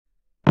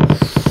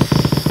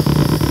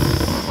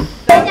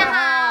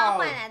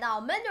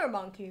Mandarin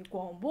Monkey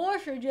广播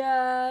时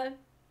间。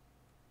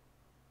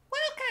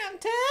Welcome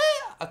to...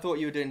 I thought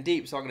you were doing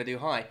deep, so I'm going to do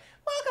high.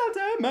 Welcome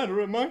to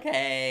Mandarin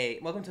Monkey.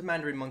 Welcome to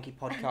Mandarin Monkey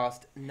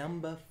podcast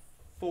number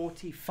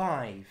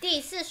 45.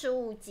 第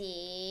45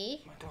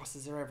集。 My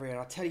glasses are everywhere.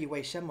 I'll tell you,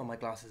 Wei Shenma, my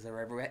glasses are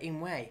everywhere.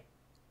 In Wei,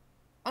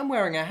 I'm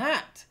wearing a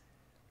hat.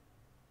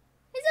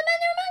 It's a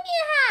Mandarin Monkey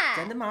hat.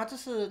 真的吗？这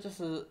是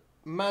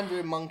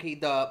Mandarin Monkey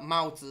的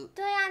帽子。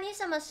对啊，你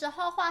什么时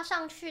候画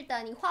上去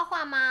的？你画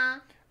画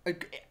吗？ Do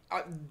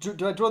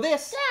I draw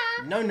this? 对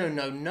啊。 No.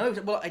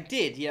 Well, I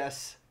did,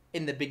 yes,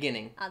 in the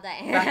beginning. 哦，对。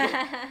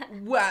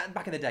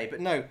Back in the day, but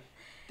no.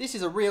 This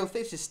is a real...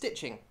 This is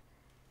stitching.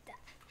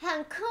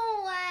 很酷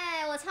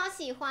哎，我超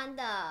喜欢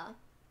的。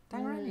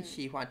当然你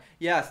喜欢。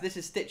Yes, this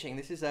is stitching.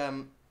 This is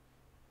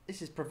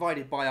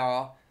provided by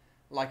our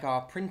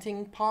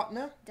printing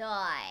partner. 对。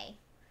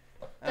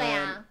对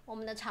啊，我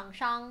们的厂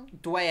商。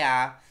对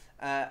啊,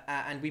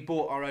 and we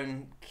bought our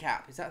own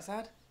cap. Is that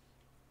sad?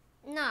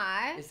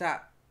 哪儿？ Is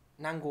that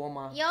难过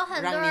吗？也有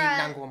很多让你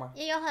难过吗？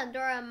人，也有很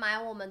多人买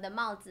我们的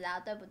帽子啊，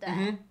对不对？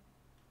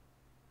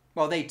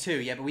 Well, they too,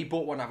 yeah, but we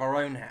bought one of our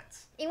own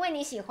hats. 因为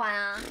你喜欢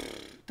啊。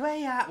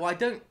对啊. Well,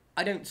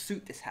 I don't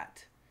suit this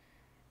hat.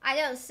 I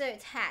don't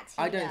suit hat.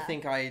 I don't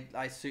think I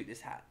suit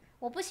this hat.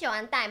 我不喜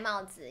欢戴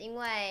帽子，因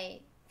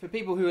为 For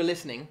people who are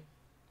listening,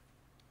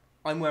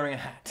 I'm wearing a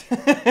hat.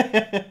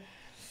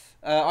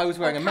 I was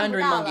wearing a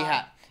Mandarin Monkey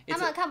hat. 他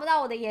们看不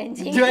到我的眼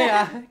睛。对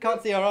啊, can't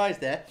see our eyes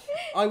there.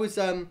 I was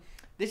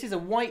this is a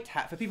white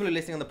hat. For people who are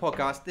listening on the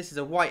podcast, this is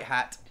a white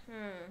hat.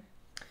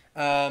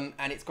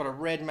 And it's got a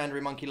red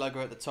Mandarin Monkey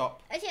logo at the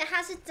top. 而且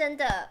它是真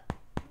的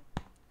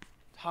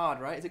Hard,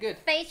 right? Is it good?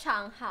 非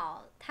常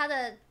好，它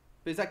的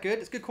But is that good?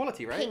 It's good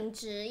quality, right? 品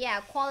质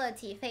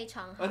，quality 非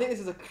常好。 I think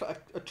this is a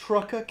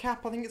trucker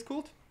cap, I think it's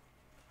called.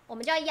 我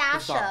们叫鸭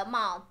舌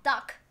帽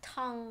 （duck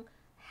tongue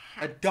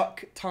A hat）。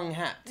 duck tongue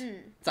hat.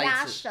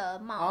 鸭舌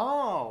帽。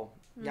Oh,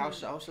 鸭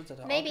舌，是这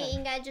个。 Maybe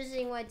应该就是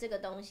因为这个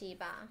东西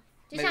吧，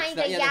就像一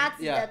个鸭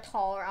子的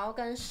头，然后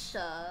跟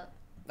蛇。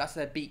 That's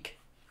their beak.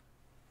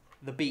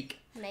 The beak.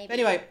 Maybe.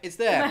 Anyway, it's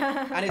there.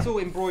 And it's all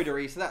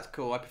embroidery, so that's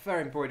cool. I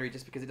prefer embroidery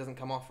just because it doesn't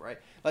come off, right?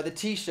 Like the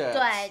t-shirts.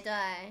 对。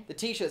 The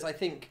t-shirts, I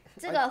think...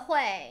 这个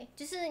会，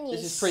就是你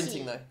This is printing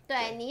洗 though.，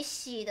对你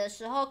洗的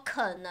时候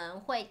可能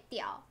会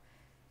掉，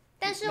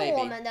但是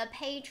我们的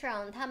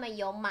Patreon 他们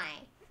有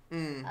买，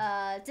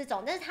这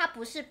种，但是它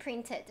不是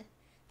printed，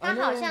 它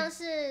好像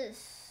是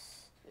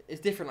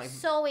It's different, like...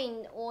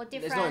 sewing or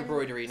different There's no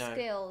embroidery, no.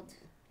 skilled，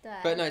 对。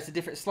 But no, it's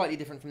slightly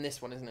different from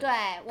this one, isn't it?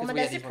 对，我们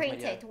的是 Because we had these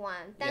ones made, printed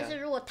one， 但是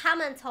如果他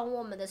们从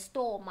我们的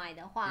store 买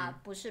的话，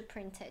不是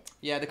printed。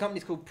 Yeah, the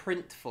company's called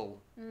Printful,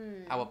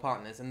 our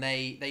partners, and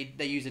they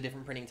use a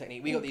different printing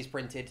technique. We got these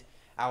printed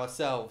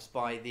ourselves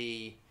by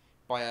a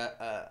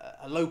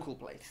local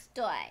place.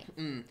 对，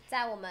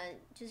在我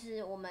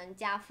们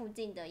家附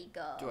近的一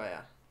个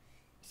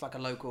It's like a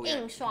local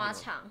印刷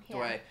厂。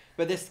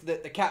But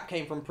the cap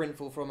came from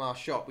Printful from our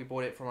shop. We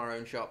bought it from our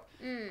own shop.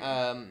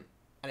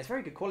 And it's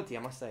very good quality, I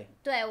must say.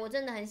 对，我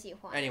真的很喜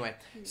欢。 Anyway,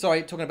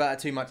 sorry, talking about it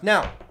too much.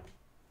 Now.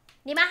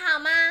 你们好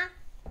吗？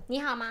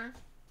你好吗？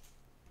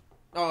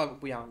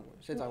不要，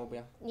现在我不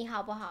要。你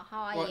好不好？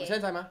 How are you？ 现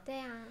在吗？对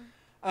啊。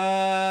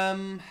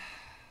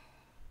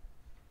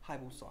还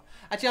不错。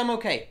Actually, I'm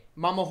okay.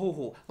 Mama hoo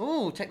hoo.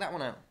 Ooh, check that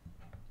one out.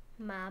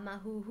 马马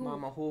虎虎。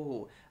 Mama hoo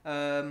hoo.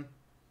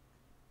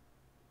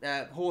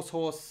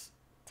 Horse.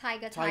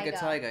 Tiger.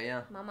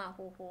 Yeah. 马马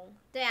虎虎。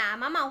对啊，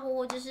马马虎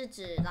虎就是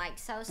指 like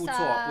so so， 不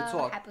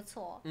错，还不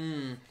错。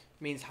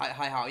Means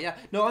还好. Yeah.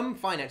 No, I'm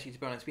fine actually. To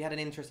be honest, we had an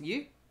interesting.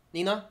 You,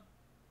 Nina?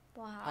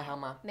 不好。还好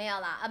吗？没有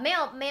啦，没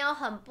有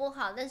很不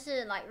好，但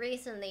是 like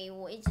recently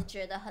我一直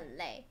觉得很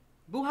累。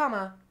不好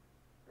吗？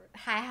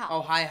还好。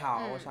哦，还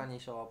好。我想你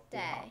说不好。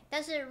对，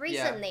但是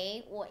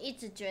recently 我一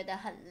直觉得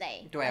很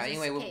累。对啊，因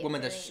为我们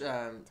的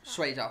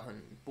睡觉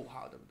很不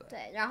好，对不对？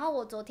对，然后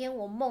我昨天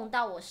梦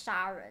到我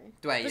杀人。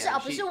对，不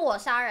是我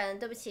杀人，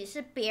对不起，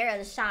是别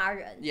人杀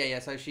人。Yeah.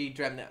 So she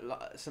dreamt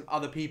that some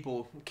other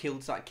people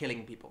started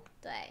killing people.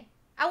 对。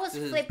I was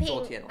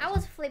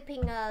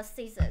flipping a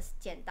scissors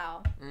剪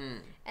刀。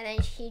And then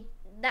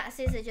that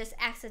scissors just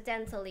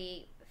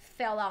accidentally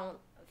fell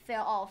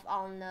off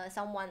on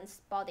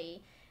someone's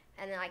body,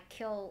 and then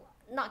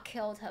not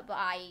killed her, but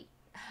I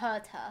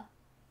hurt her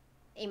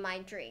in my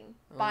dream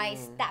by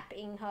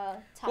stabbing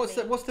her tummy.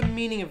 What's the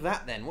meaning of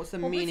that then? What's the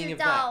meaning of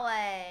that? 我不知道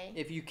欸。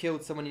 If you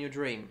killed someone in your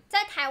dream.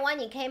 在台湾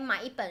你可以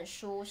买一本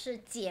书是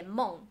解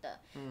梦的。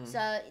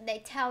So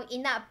they tell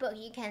in that book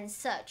you can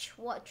search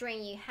what dream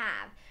you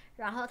have.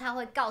 然后他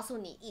会告诉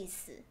你意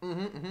思。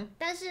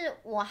但是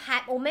我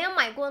没有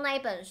买过那一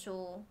本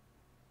书。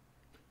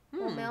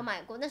我没有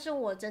买过，但是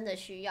我真的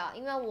需要，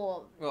因为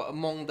我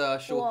梦的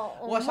书，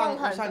我想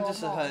就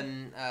是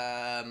很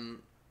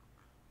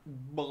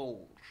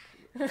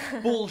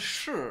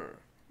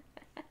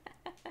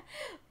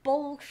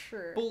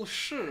bullshit.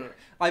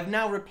 I've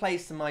now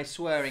replaced my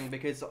swearing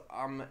because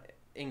I'm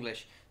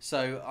English,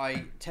 so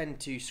I tend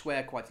to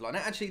swear quite a lot. And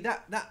actually,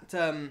 that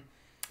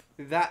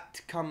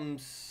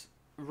comes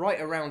right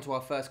around to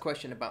our first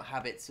question about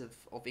habits of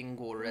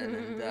Ingor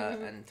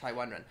and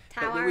Taiwan,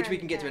 which we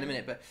can get to in a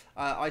minute. But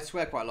I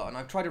swear quite a lot, and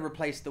I've tried to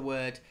replace the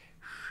word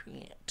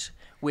shit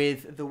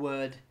with the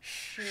word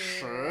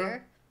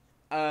sure,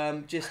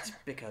 just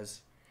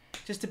because,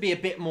 just to be a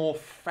bit more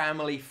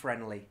family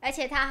friendly. 而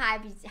且它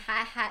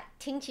还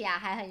听起来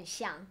还很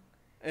像。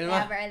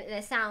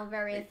They sound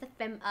very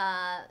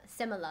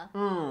similar.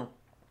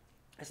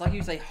 It's like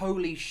you say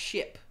holy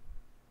ship.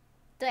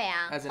 对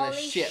啊 as in a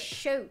ship.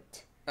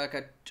 Shoot. Like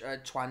a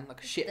船,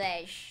 like a ship.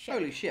 对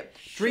Holy ship.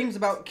 Dreams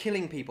about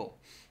killing people.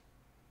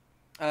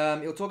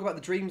 It'll talk about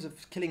the dreams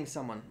of killing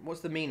someone.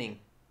 What's the meaning?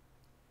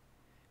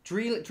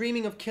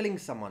 Dreaming of killing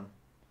someone.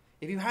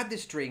 If you had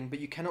this dream but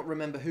you cannot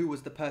remember who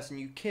was the person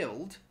you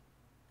killed,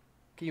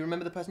 can you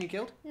remember the person you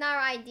killed? No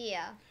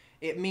idea.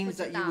 It means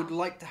that you would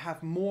like to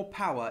have more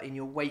power in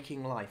your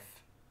waking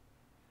life.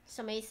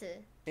 什么意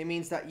思? It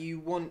means that you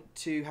want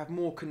to have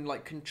more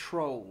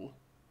control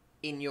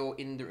in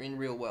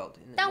real world.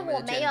 但我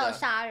没有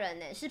杀人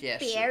呢，是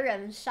别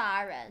人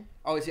杀人。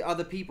Oh, is it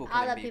other people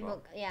killing Other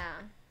people,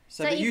 yeah.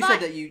 So but you said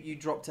that you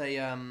dropped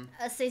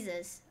a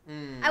scissors.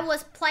 I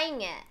was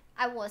playing it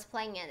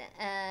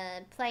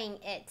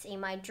in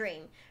my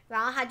dream.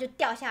 然后它就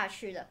掉下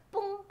去了，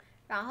嘣！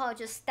然后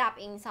就 stab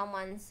in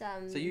someone's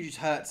So you just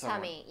hurt someone.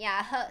 tummy. Yeah,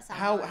 I hurt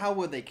someone. How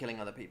were they killing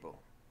other people?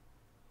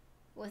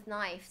 With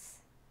knives.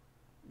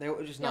 They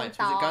were just knives.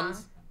 Was it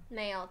guns?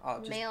 没有，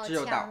没有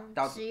枪，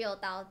只有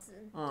刀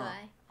子。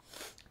对。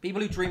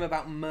People who dream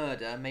about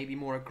murder may be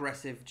more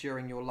aggressive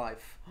during your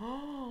life.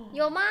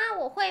 有吗？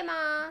我会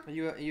吗？ Are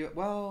you?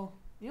 Well,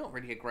 you're not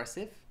really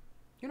aggressive.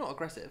 You're not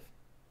aggressive.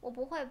 我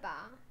不会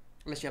吧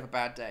Unless you have a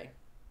bad day.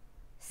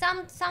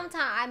 Sometimes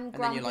I'm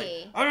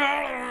grumpy.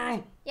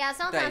 Like, yeah,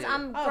 sometimes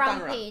I'm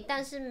grumpy,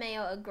 但是没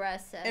有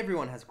aggressive.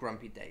 Everyone has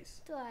grumpy days.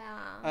 对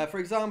啊。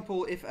For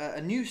example, if a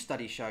new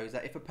study shows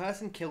that if a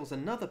person kills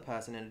another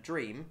person in a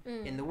dream,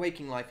 in the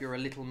waking life, you're a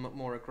little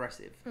more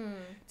aggressive.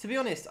 To be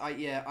honest, I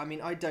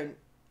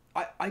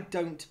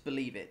don't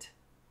believe it.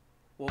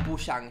 我不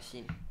相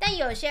信。但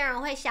有些人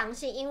会相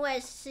信，因为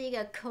是一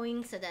个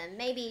coincidence,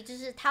 maybe 就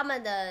是他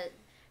们的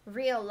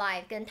real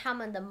life 跟他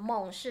们的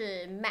梦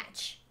是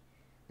match.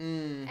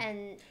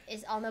 And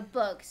it's on a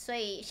book, 所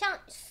以像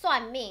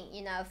算命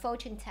you know,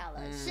 fortune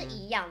teller 是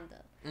一样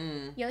的。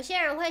有些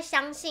人会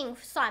相信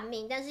算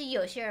命，但是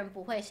有些人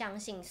不会相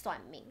信算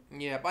命。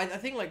Yeah, but I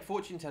think like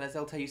fortune tellers,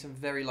 they'll tell you some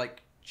very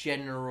like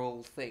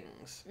general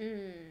things.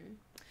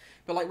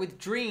 But like with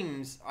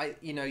dreams,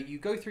 you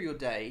go through your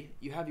day,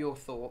 you have your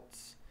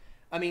thoughts.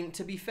 I mean,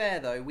 to be fair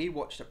though, we're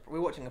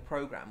watching a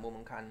program. 我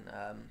们看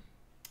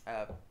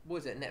what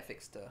was it,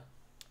 Netflix 的？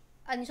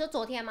你说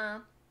昨天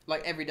吗？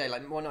 Like every day,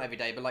 like well not every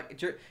day, but like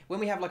when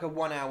we have like a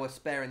 1 hour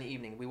spare in the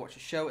evening, we watch a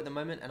show at the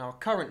moment, and our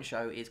current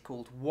show is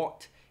called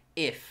What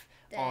If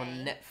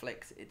on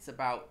Netflix. It's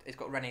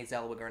got Renee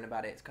Zellweger in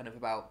about it. It's kind of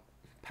about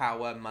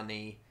power,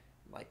 money,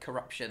 like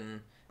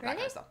corruption, that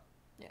kind of stuff.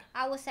 Yeah.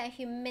 I would say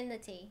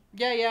humanity.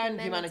 Yeah, and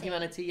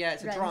humanity. Yeah,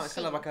 it's a drama. It's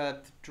kind of like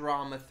a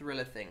drama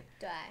thriller thing.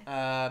 对。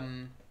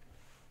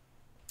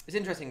It's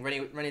interesting.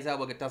 Renee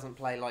Zellweger doesn't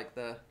play like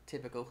the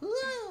typical.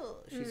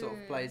 She sort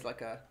of plays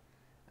like a.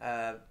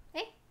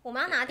 我们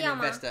要拿掉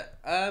吗 investor.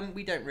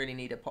 We don't really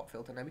need a pop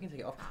filter. No, we can take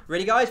it off.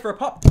 Ready, guys, for a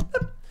pop?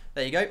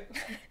 There you go.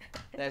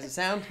 There's a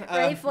sound.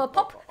 Ready for a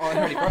pop?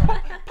 Ready for a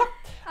pop.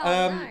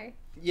 No.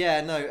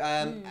 Yeah, no.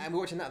 And we're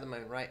watching that at the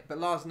moment, right? But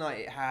last night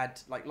it had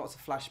like lots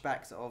of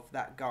flashbacks of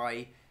that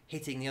guy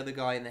hitting the other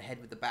guy in the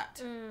head with the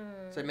bat.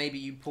 So maybe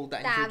you pulled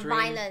that into your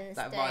dream.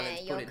 That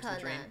violence pulled it into the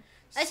dream.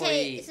 而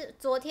且是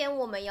昨天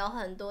我们有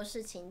很多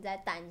事情在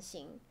担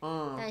心，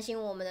担心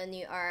我们的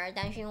女儿，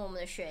担心我们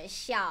的学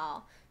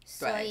校。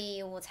所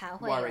以我才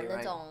会有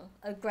那种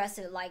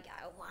aggressive, like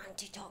I want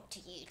to talk to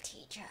you,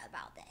 teacher,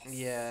 about this.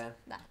 Yeah.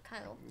 That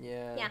kind of.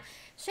 Yeah.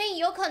 所以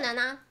有可能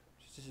啊。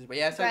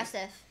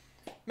Aggressive.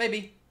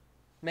 Maybe,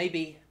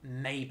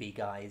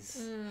 guys.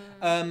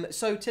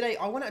 So today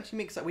I want to actually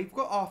mix up. We've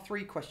got our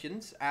 3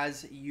 questions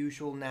as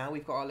usual. Now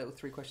we've got our little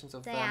 3 questions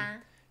of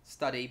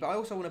study, but I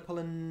also want to pull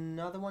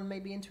another one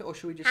maybe into it, or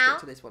should we just stick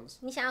to this one?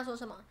 你想要说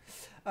什么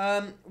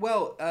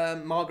Well,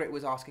 Margaret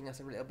was asking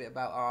us a little bit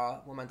about our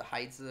我们的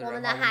孩子，然后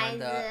我们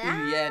的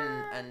语言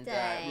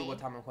and 如果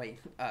他们会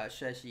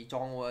学习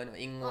中文、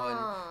英文、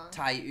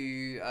泰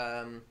语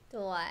对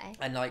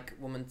and like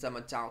我们怎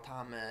么教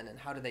他们 and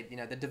how do they,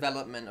 the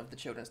development of the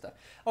children stuff.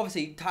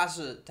 Obviously, 他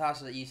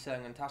是医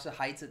生，他是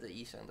孩子的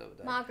医生，对不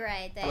对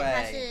Margaret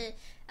对，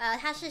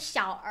他是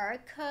小儿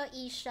科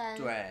医生，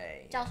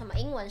对，叫什么？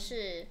英文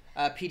是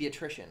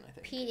pediatrician, I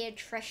think.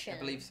 Pediatrician. I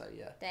believe so,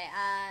 yeah. 对，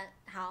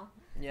好。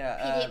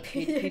Yeah,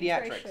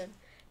 pediatrics.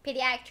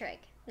 Pediatric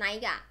哪一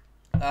个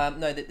啊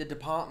No, the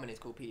department is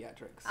called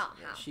pediatrics. Oh,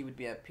 yeah, she would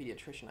be a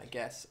pediatrician, I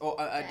guess. Or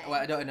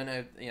I don't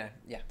know, yeah.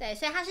 对，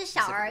所以他是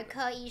小儿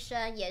科医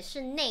生，也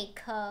是内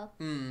科。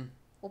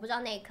我不知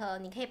道内科，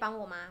你可以帮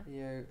我吗？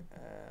有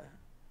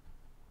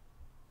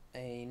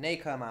内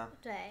科吗？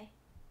对。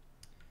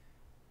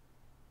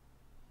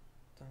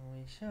等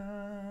一下。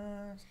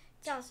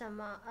叫什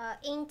么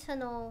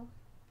？internal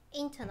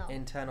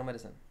Internal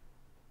medicine.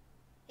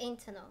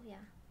 Internal, yeah.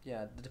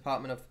 Yeah, the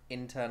Department of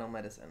Internal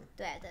Medicine.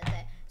 对对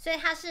对，所以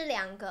他是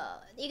两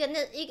个，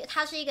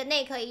他是一个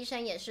内科医生，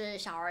也是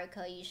小儿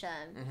科医生。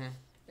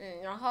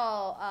然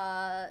后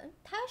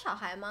他有小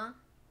孩吗？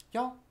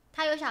有。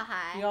他有小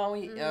孩。有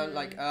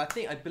，like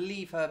I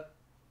believe her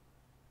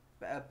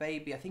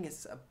baby, I think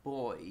it's a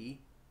boy.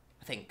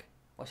 I think.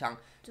 我想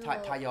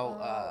他有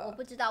我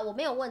不知道，我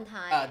没有问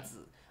他。儿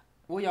子。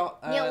我有。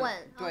你有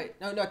问？对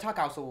，no，他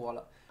告诉我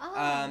了。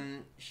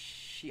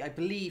I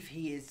believe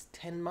he is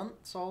 10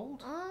 months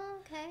old.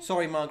 Oh, okay.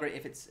 Sorry, Margaret,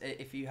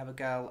 if you have a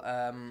girl,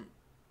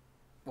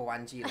 我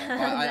忘记了。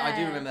I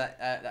do remember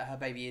that her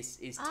baby is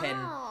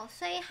 10.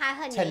 所以还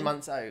很 10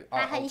 months old.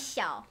 还很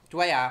小。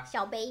对啊。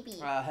小 baby。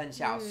很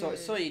小，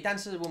所以但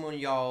是我们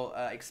有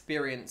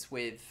experience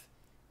with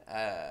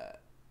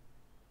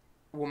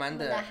我们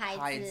的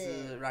孩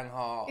子，然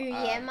后语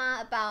言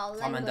吗？about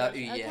他们的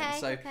语言。Okay,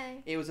 so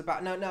it was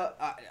about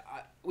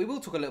we will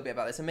talk a little bit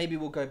about this, and maybe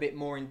we'll go a bit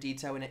more in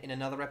detail in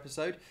another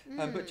episode.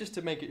 But just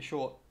to make it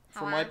short,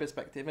 from my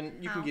perspective,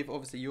 and you can give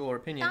obviously your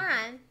opinion. 当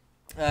然。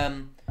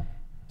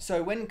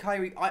So when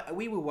Kyrie,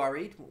 we were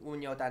worried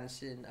when you're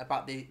dancing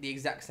about the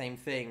exact same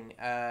thing.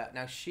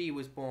 Now she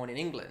was born in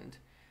England,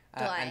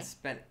 and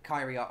spent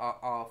Kyrie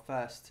our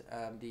first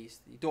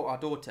our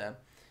daughter.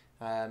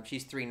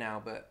 She's 3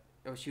 now, but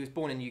she was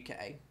born in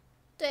UK.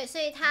 对，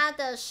所以她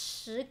的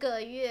10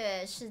个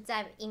月是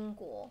在英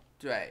国。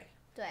对。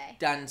对。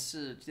但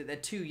是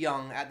they're too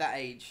young at that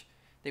age.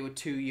 They were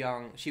too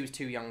young. She was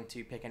too young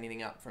to pick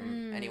anything up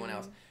from anyone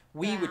else.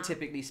 We would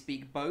typically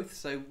speak both.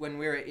 So when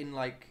we're in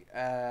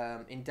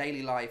in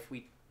daily life,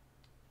 we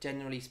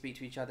generally speak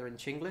to each other in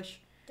Chinglish.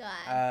 对。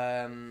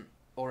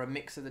Or a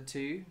mix of the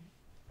two.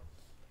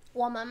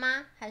 我们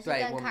吗？还是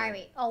跟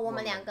Kyrie？我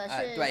们两个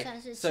是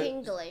算是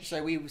Chinglish.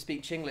 So we would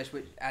speak Chinglish,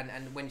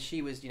 and when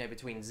she was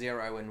between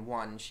 0 and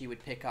 1, she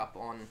would pick up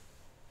on.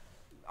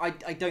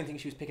 I don't think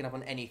she was picking up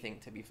on anything,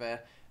 to be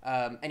fair.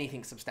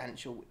 Anything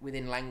substantial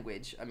within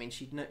language. I mean,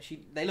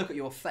 they look at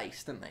your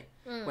face, don't they?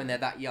 When they're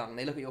that young,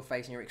 they look at your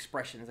face and your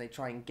expressions. They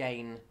try and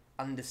gain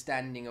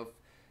understanding of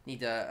你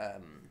的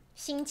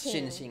心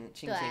情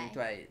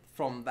对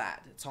from that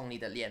从你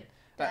的脸。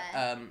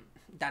But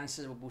但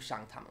是我不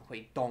想他们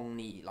会懂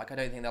你 like I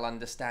don't think they'll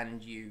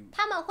understand you.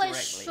 他们会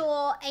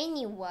说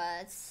any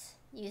words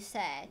you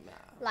said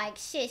like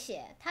谢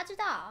谢，他知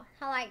道，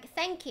他 like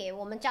thank you，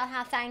 我们叫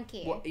他 thank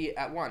you. What,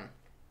 at 1?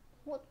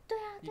 对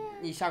啊。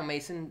你想美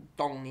声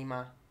懂你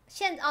吗？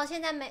现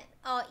在没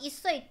1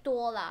岁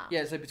多了。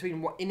Yeah, so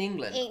in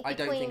England, I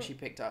don't think she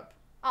picked up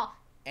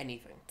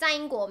anything. 在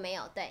英国没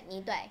有，对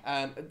你对。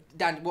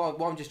Dan, what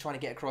I'm just trying to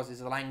get across is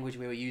the language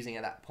we were using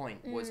at that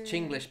point was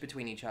Chinglish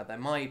between each other.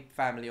 My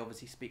family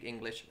obviously speak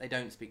English; they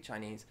don't speak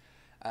Chinese.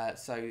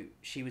 So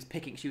she was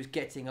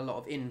getting a lot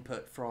of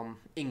input from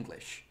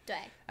English.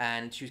 对。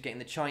And she was getting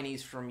the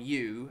Chinese from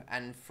you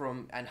and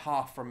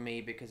half from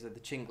me because of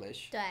the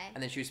Chinglish. 对。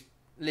And then she was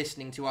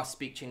listening to us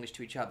speak Chinglish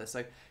to each other.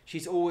 So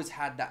she's always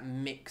had that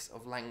mix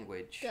of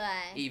language, 对。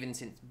even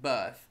since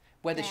birth.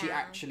 Whether she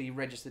actually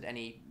registered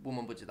any 我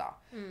们不知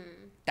道。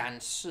但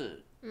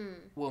是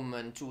我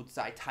们住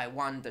在台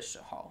湾的时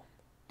候。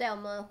对，我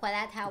们回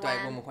来台湾。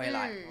对，我们回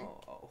来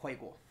回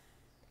国。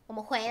我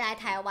们回来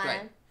台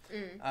湾。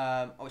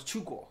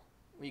出国。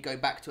When you go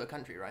back to a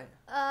country, right?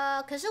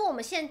 可是我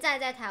们现在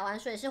在台湾，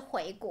所以是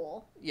回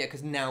国。Yeah,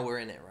 because now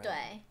we're in it, right?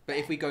 对。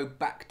But if we go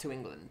back to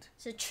England.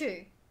 是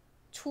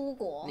出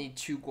国。你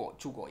出国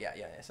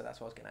，yeah. So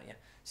that's what I was getting at, yeah.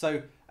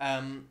 So,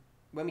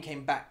 when we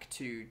came back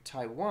to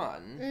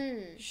Taiwan,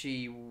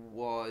 she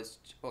was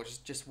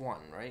just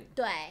 1, right?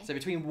 对。So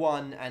between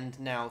 1 and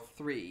now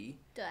 3,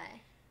 对。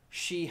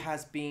She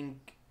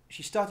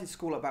started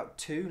school at about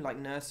 2, like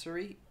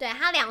nursery. 对，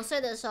她2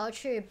岁的时候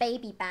去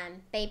baby 班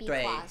baby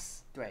class。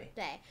对。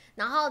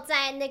然后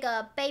在那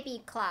个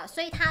baby class，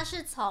 所以她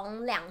是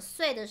从2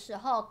岁的时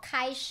候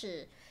开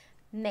始，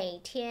每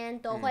天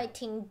都会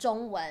听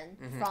中文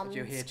from school.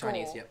 You hear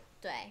Chinese, yep.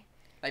 对。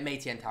每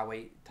天她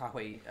会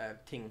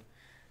听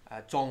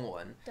中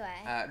文。对。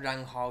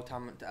然后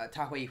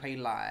他会回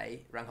来，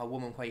然后我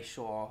们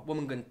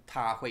跟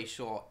他会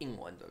说英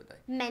文，对不对？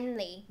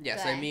 Mainly. Yeah,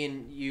 so me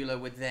and Eula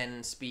would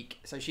then speak.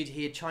 So she'd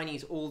hear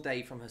Chinese all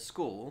day from her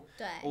school.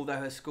 对。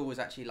Although her school was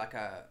actually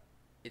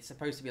it's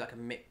supposed to be like a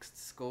mixed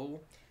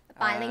school.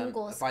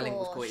 Bilingual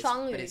school.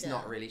 双语的。But it's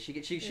not really. She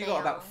got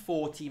about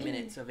 40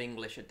 minutes of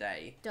English a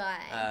day. 对。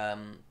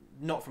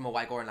Not from a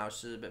外国人老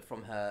师 but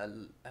from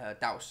her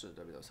导师，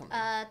对不对？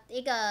 something.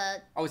 一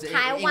个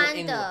台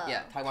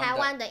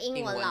湾的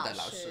英文老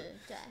师。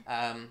对。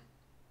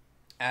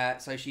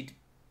So she'd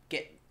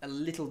get a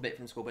little bit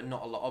from school, but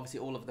not a lot. Obviously,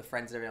 all of the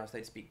friends and everyone else,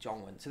 they'd speak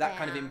Zhongwen. So that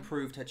kind of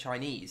improved her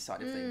Chinese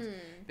side of things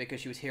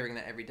because she was hearing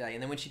that every day.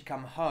 And then when she'd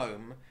come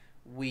home,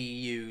 we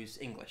use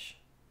English.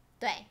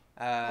 对。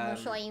我们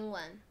说英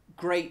文。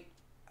Great.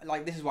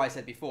 Like, this is why I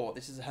said before,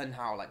 this is 很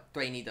好, like,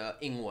 对你的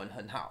英文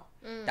很好。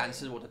但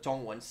是我的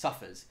中文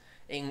suffers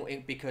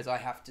because I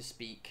have to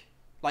speak,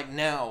 like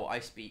now I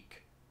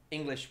speak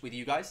English with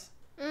you guys,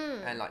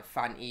 and like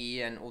翻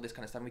译 and all this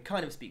kind of stuff. We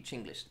kind of speak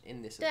Chinglish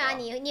in this as well. 对啊，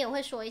你也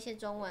会说一些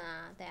中文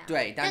啊，对啊。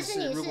对，但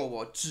是如果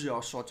我只要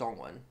说中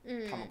文，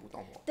他们不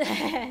懂我。对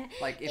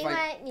Like if 因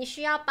为你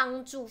需要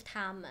帮助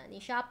他们，你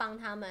需要帮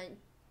他们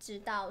知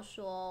道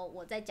说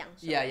我在讲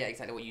什么。Yeah,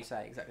 exactly what you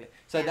say, exactly.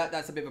 So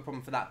that's a bit of a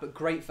problem for that, but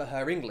great for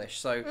her English.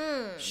 So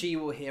she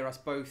will hear us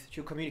both,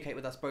 she'll communicate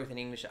with us both in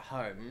English at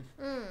home.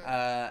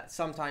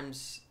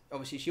 Sometimes,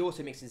 obviously, she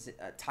also mixes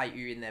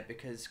Taiyu in there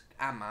because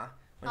Amma,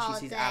 when she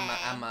sees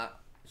Amma,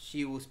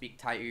 she will speak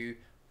Taiyu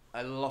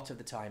a lot of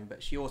the time,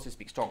 but she also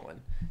speaks Zhongwen.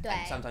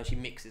 And sometimes she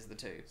mixes the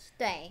two.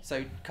 对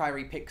So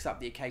Kyrie picks up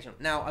the occasional.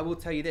 Now, I will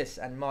tell you this,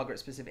 and Margaret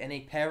specifically,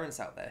 any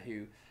parents out there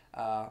who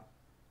are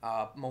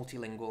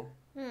multilingual.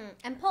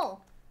 And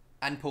Paul.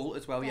 And Paul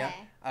as well, yeah.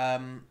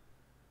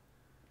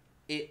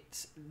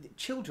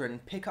 Children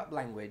pick up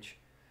language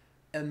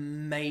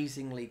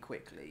amazingly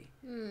quickly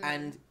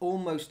and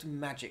almost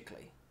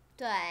magically.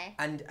 对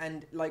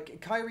And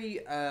like Kyrie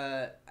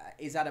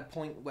is at a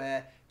point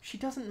where she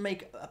doesn't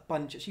make a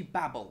bunch. She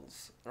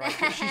babbles, right?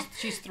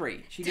 she's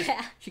 3. She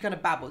kind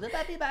of babbles,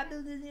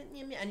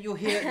 and you'll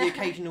hear the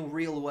occasional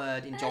real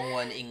word in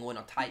Zhongwen, Ingwen,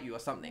 or Taiyu or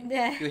something.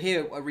 You'll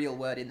hear a real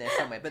word in there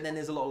somewhere, but then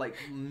there's a lot of like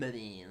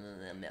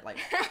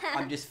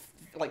I'm just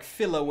like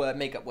filler word,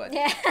 makeup word,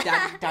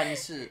 但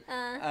是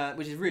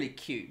which is really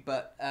cute,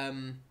 but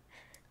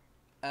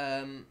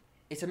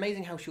it's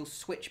amazing how she'll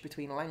switch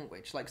between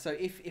language. Like, so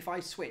if I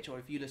switch, or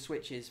if Eula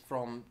switches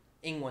from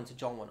Ingwen to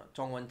Zhongwen, or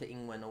Zhongwen to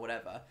Ingwen, or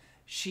whatever,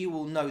 she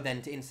will know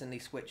then to instantly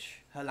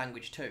switch her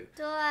language too.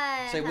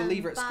 对 So we'll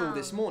leave her at school 很棒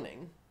this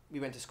morning. We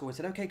went to school and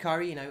said, okay,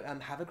 Kyrie, you know,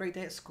 have a great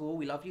day at school.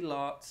 We love you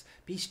lots.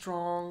 Be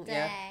strong.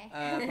 Yeah.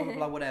 Blah, blah,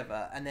 blah,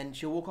 whatever. And then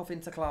she'll walk off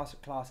into class,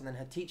 and then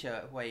her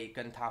teacher 会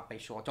跟她会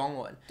说中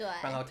文，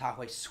然后她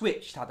会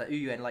switch 她的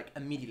语言 like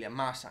immediately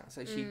马上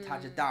so她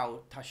知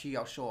道她需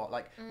要说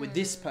like with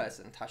this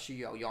person 她需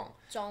要用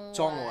中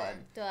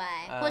文对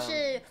或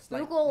是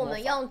如果我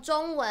们用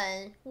中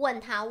文问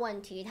她问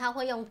题她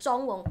会用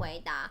中文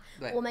回答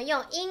我们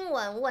用英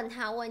文问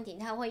她问题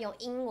她会用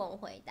英文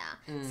回答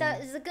So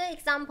a good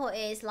example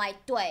is like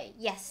对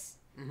yes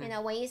you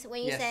know when you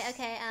say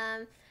okay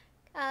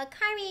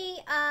Kyrie,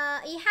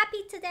 are you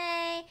happy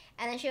today?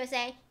 And then she will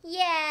say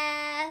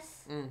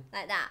yes,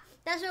 like that.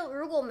 但是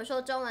如果我们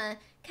说中文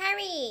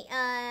Kyrie,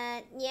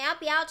 你要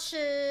不要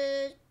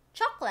吃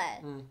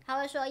chocolate? 他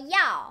会说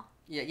要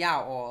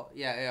要 or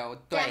要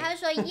对他会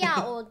说要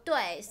or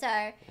对 So,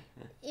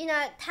 you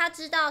know, 他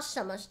知道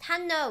什么他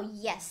know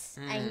yes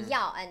and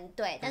要 and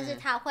对但是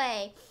他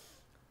会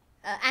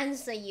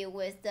answer you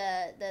with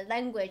the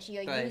language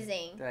you're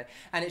using. 对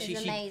and it's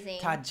amazing.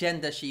 他真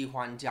的喜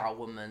欢教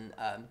我们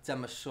怎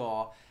么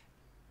说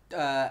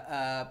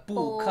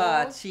不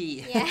客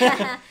气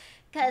Yeah.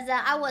 Because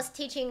I was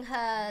teaching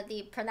her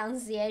the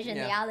pronunciation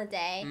the other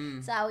day,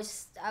 so I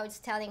was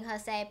telling her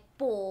say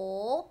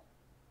不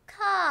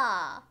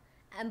客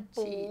and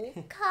不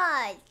客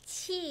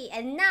气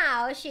and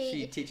now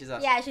she teaches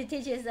us. Yeah, she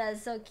teaches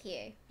us. So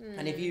cute.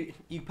 And if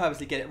you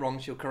purposely get it wrong,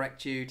 she'll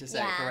correct you to say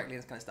it correctly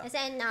and this kind of stuff. I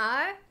say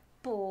no,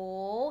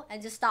 不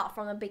and just start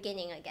from the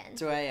beginning again.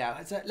 So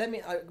let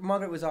me.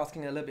 Margaret was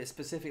asking a little bit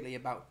specifically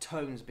about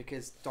tones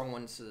because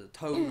Dongwon's a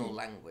tonal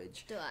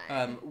language. 对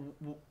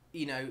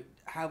You know,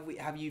 have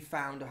we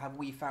found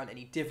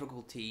any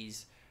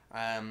difficulties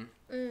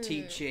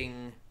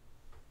teaching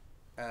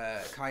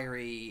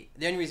Kyrie?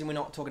 The only reason we're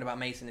not talking about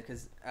Mason is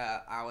because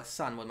our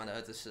son, 我们的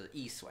儿子是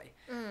1岁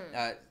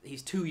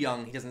he's too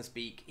young, he doesn't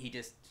speak, he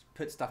just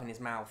puts stuff in his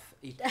mouth.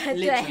 He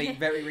literally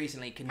very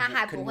recently can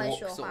walk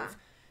sort of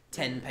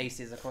 10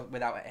 paces across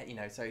without, you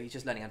know, so he's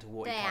just learning how to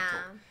walk. He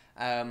can't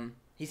talk.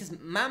 He says,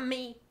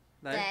 "Mommy."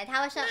 对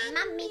他会说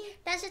mommy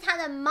但是他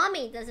的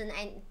mommy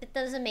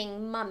doesn't mean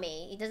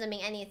mommy, it doesn't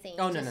mean anything.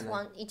 No.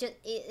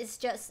 It's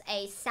just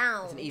a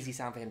sound. It's an easy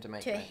sound for him to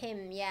make. To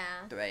him,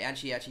 yeah. 对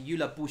actually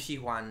Eula 不喜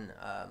欢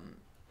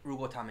如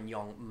果他们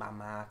用妈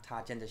妈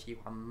他真的喜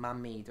欢妈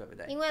咪对不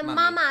对？因为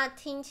妈妈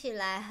听起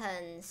来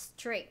很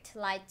strict,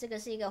 like 这个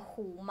是一个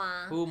虎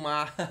妈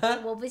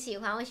我不喜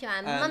欢，我喜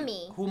欢妈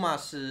咪虎妈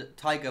是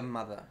tiger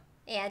mother.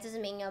 Yeah, 就是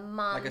mean a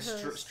mom like a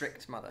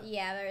strict mother.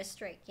 Yeah, very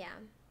strict, yeah.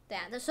 对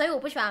啊，所以我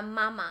不喜欢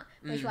妈妈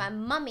我喜欢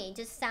mummy,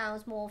 just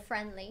sounds more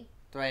friendly.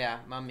 对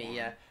啊 mummy,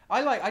 yeah.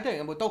 I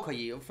don't, 我都可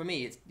以 For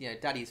me, it's, you know,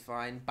 daddy's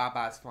fine,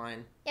 baba's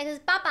fine. Yeah, because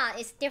baba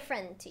is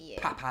different to you.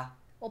 Papa.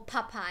 Or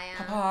papa, yeah.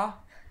 Papa.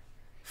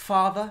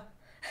 Father.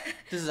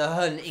 这是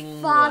很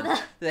英文 Father.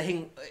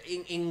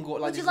 英国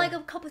like Would you like a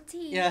cup of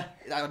tea? Yeah,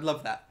 I would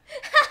love that.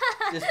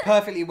 Just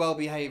perfectly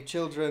well-behaved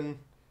children.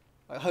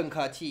 Like 很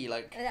客气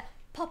like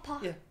Papa.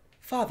 Yeah.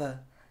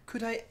 Father,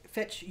 could I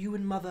fetch you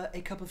and mother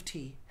a cup of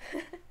tea?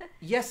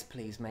 Yes,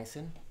 please,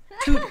 Mason.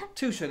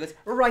 Two sugars.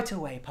 Right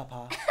away,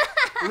 Papa.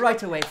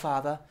 Right away,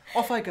 father.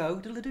 Off I go.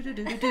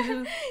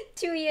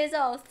 2 years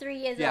old, 3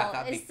 years old.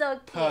 That'd it's be so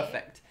cute.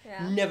 perfect.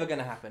 Yeah. Never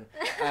gonna happen.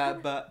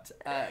 But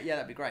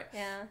that'd be great.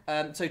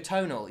 Yeah. So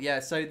tonal. Yeah.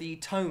 So the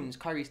tones,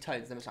 Kyrie's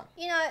tones.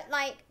 You know,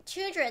 like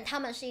children, 他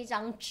们是一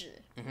张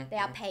纸. They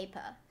are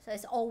paper, so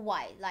it's all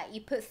white. Like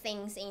you put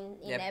things in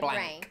their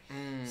blank.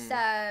 brain.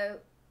 So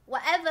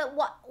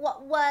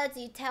what words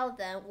you tell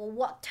them or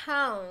what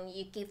tone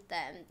you give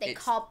them, they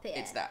copy it.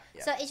 It's that.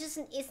 Yeah. So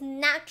it's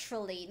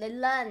naturally, they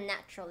learn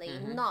naturally,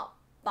 not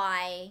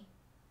by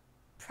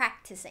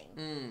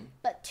practicing.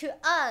 But to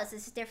us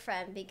it's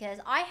different because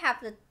I have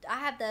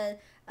the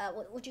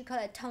what would you call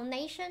it,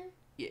 tonation?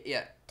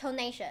 Yeah.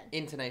 Tonation.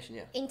 Intonation,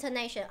 yeah.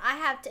 Intonation. I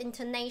have the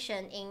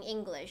intonation in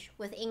English,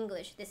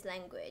 this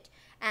language.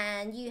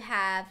 And you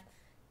have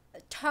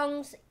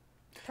tones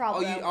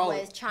problem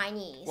with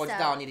Chinese. What's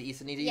that? Need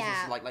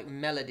to like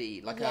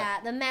melody, like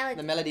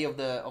the melody of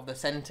the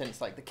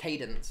sentence, like the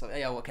cadence. So,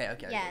 okay.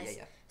 Yes.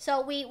 Yeah.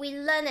 So we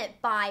learn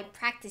it by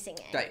practicing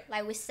it. Right.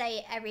 Like we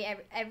say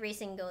it every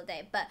single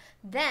day. But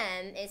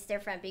then it's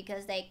different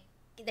because they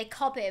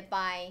copy it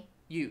by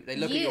you. They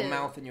look at your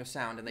mouth and your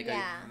sound and they go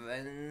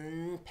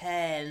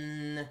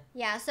pen.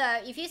 Yeah. So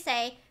if you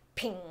say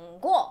苹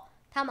果,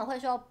 他们会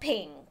说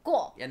苹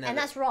果, and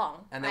that's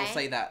wrong. And they'll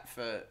say that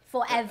for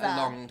forever, a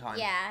long time.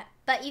 Yeah,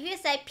 but if you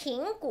say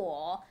苹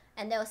果,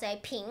 and they'll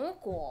say 苹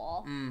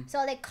果,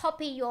 so they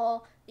copy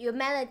your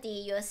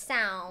melody, your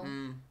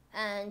sound,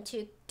 and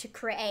to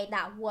create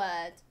that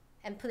word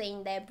and put it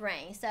in their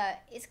brain. So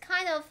it's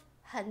kind of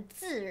很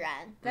自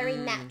然, very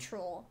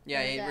natural.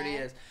 Yeah, it really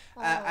is.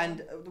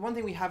 And the one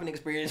thing we haven't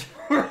experienced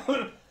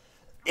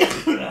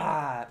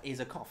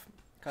is a cough.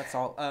 That's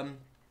all.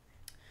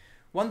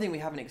 One thing we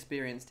haven't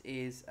experienced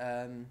is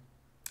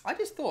I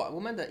just thought 我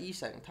们的医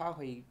生他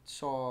会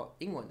说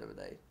英文对不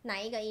对？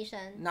哪一个医生？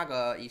那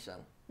个医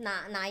生。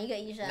哪一个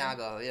医生？那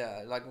个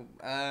yeah like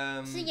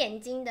是眼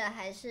睛的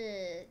还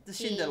是？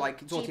新的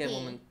like 昨天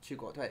我们去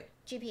过对。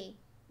GP。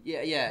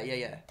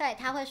Yeah. 对，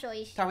他会说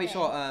一些。他会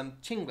说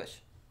Chinglish，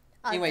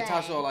因为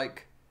他说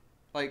like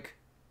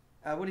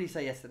what did he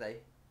say yesterday？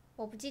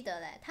 我不记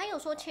得嘞，他有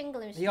说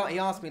Chinglish。He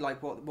asked me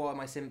like what are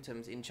my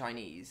symptoms in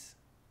Chinese.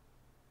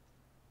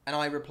 And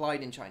I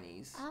replied in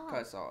Chinese,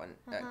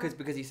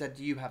 because he said,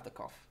 "Do you have the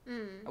cough?"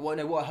 Well,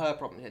 no, what are her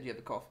problems? Do you have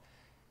the cough?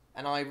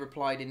 And I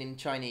replied in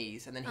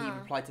Chinese, and then he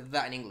replied to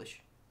that in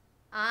English.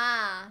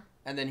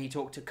 And then he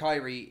talked to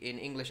Kyrie in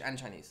English and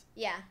Chinese.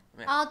 Yeah.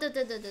 对。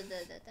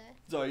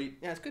So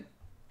yeah, it's good.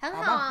 很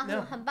好啊，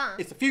很棒。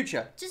 It's the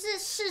future. 就是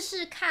试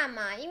试看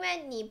嘛，因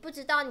为你不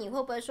知道你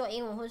会不会说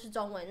英文或是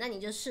中文，那你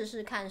就试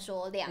试看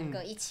说两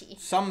个一起。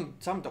Some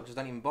doctors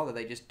don't even bother.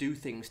 They just do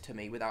things to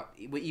me without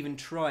even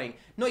trying.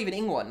 Not even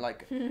英文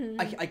like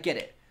I get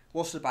it.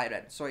 我是白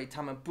人，所以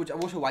他们不知道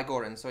我是外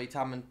国人，所以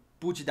他们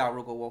不知道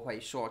如果我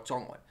会说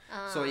中文。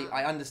所以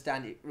I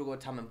understand it. 如果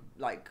他们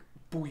like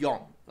不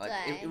用 like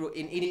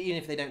even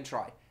if they don't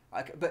try.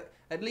 But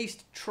at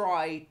least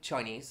try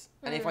Chinese.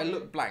 And if I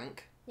look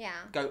blank. Yeah.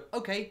 Go,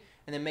 okay,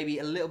 and then maybe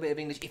a little bit of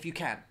English if you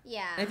can.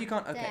 Yeah. And if you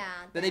can't, okay.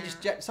 But they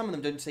just, some of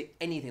them don't say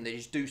anything, they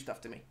just do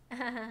stuff to me.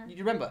 You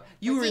remember?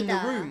 You were in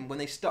the room when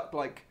they stuck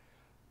like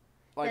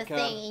the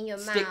thing in your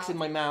sticks mouth. in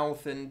my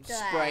mouth and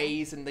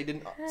sprays and they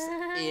didn't,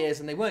 ears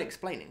and they weren't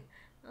explaining.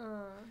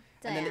 And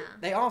then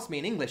they asked me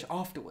in English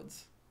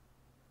afterwards.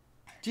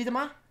 记得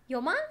吗？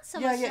有吗？什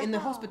么时候？ Yeah, in the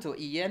hospital,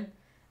 医院.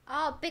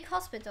 Oh, big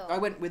hospital. I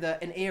went with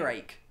an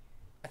earache.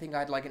 I think I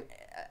had like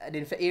an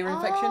ear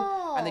infection,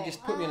 and they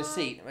just put me on a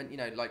seat, and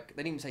like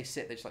they didn't even say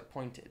sit, they just like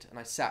pointed, and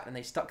I sat, and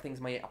they stuck things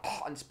in my ear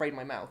and sprayed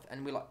my mouth,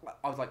 and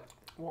I was like,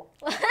 what?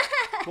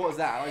 What was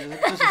that? I was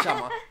just a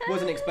summer,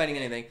 wasn't explaining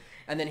anything,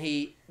 and then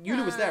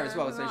Yula was there as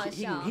well, so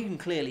he can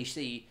clearly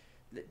see,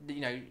 that,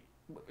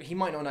 he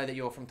might not know that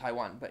you're from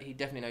Taiwan, but he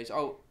definitely knows.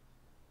 Oh,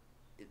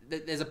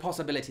 there's a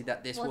possibility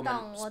that this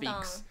woman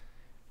speaks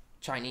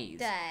Chinese,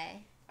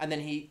 对. And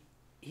then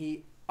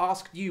he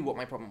asked you what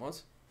my problem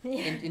was.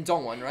 In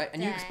Dongwon, right?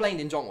 And you explained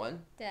in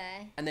Dongwon.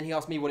 对. And then he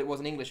asked me what it was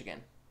in English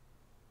again.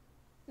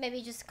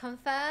 Maybe just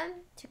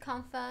confirm.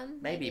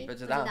 Maybe, 不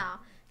知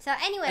道. So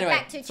anyway,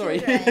 back to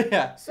children.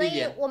 Yeah, 所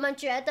以我们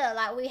觉得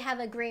like we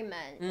have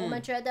agreement. 我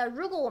们觉得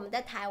如果我们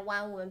在台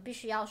湾，我们必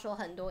须要说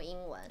很多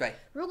英文。对。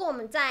如果我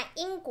们在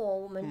英国，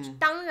我们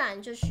当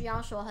然就需要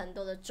说很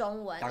多的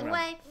中文，因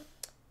为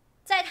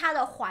在他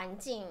的环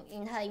境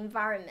in her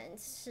environment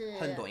是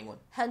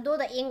很多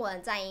的英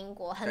文在英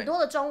国，很多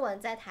的中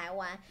文在台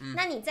湾。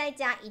那你在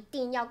家一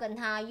定要跟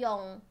他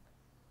用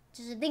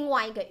就是另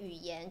外一个语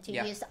言 to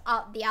use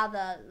the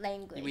other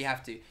language. We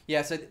have to.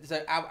 Yeah, so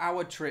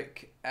our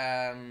trick,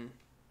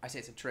 I say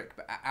it's a trick,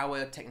 but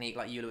our technique,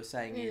 like Yula was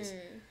saying, is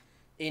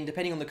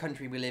depending on the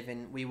country we live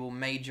in, we will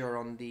major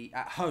on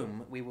at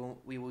home, we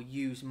will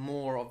use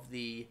more of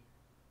the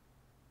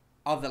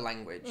other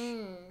language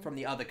from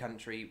the other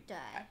country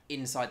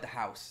inside the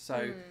house.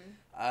 So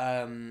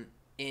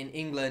in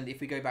England, if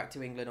we go back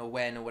to England or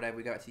whatever,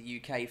 we go back to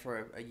the UK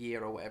for a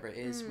year or whatever it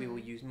is, we will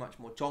use much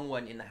more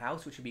Zhongwen in the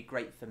house, which would be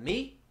great for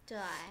me.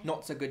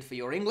 Not so good for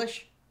your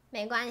English.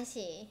 没关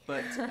系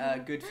But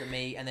good for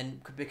me. And then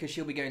because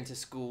she'll be going to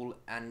school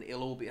and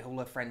all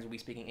her friends will be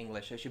speaking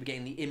English, so she'll be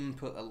getting the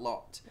input a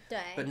lot. 对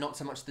But not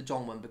so much the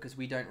Zhongwen, because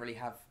we don't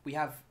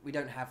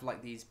have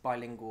like these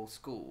bilingual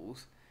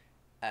schools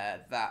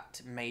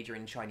that major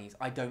in Chinese.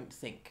 I don't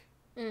think.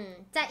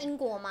 在英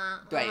国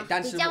吗？对，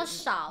但是比较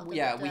少，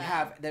 Yeah, 对不对 we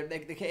have. They're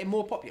getting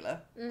more popular,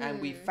 and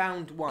we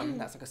found one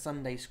that's like a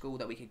Sunday school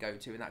that we could go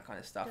to and that kind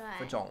of stuff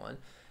for Zhongwen.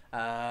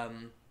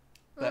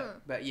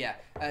 But yeah,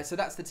 so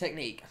that's the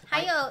technique.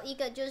 还有一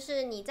个就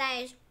是你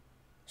在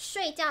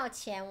睡觉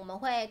前，我们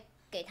会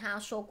给他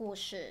说故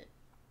事。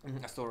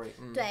A story.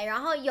 对，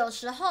然后有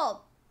时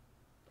候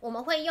我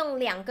们会用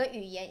2个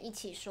语言一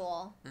起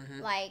说。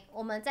Like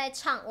我们在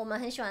唱，我们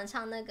很喜欢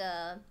唱那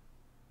个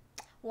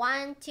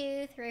 1,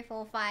 2, 3,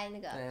 4, 5那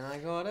个。And I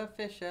got a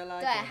fish like.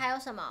 对，还有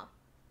什么？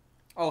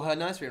 Oh, her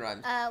nursery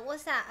rhymes.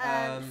 What's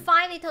that?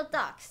 5 little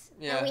ducks.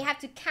 Yeah. And we have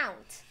to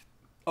count.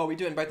 Oh, we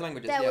do it in both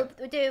languages. 对， Yeah.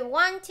 we do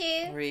 1,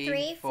 2,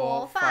 3,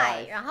 4,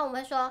 5. 然后我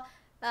们会说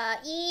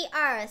1, 2,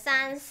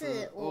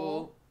 3, 4,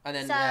 5. And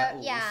then So,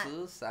 yeah.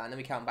 And then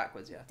we count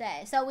backwards. Yeah.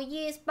 对 so we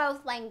use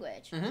both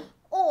language.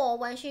 Or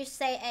when she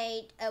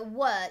say a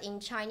word in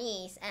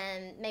Chinese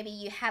and maybe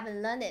you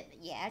haven't learned it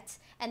yet,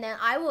 and then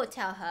I will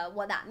tell her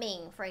what that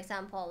means. For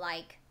example,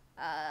 like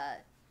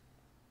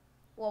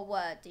what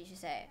word did you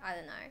say? I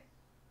don't know.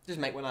 Just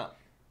make one up.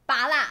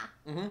 芭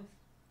乐.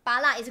 Ba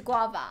la is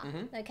guava.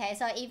 Okay,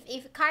 so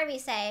if Kyrie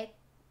say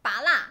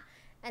ba la,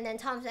 and then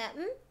Tom said,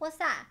 what's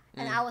that?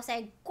 And I will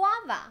say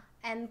guava,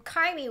 and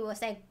Kyrie will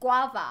say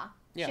guava.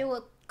 Yeah. She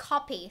will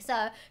copy,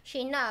 so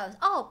she knows.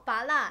 Oh,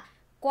 ba la,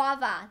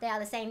 guava, they are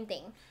the same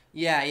thing.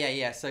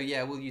 Yeah. So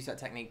yeah, we'll use that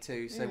technique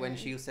too. So when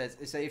she says,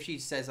 so if she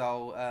says,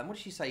 what does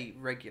she say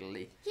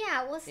regularly?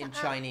 Yeah, what's in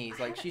Chinese?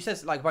 Like she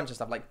says like a bunch of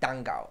stuff like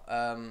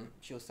dangao.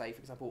 She'll say, for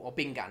example, or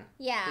bingan.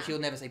 Yeah. But she'll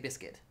never say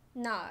biscuit.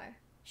 No,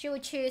 she will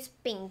choose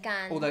饼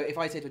干. Although if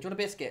I say to her, do you want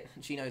a biscuit?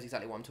 She knows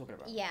exactly what I'm talking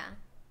about. Yeah.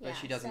 But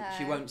she doesn't.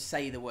 She won't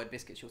say the word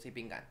biscuit. She'll say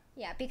bingan.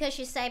 Yeah, because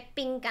she say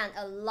饼干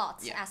a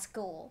lot at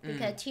school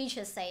because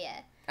teachers say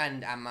it.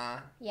 And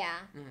amma. Yeah,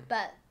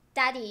 but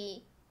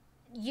daddy,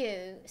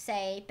 you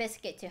say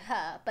biscuit to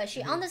her, but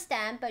she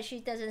understands, but she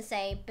doesn't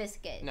say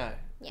biscuit. No.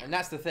 Yeah. And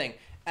that's the thing.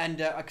 And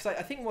because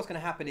I think what's going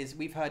to happen is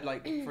we've heard,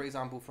 like, for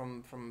example,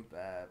 from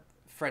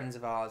friends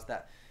of ours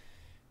that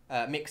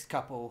mixed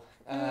couple,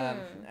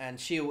 and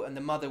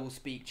the mother will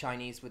speak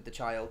Chinese with the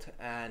child,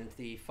 and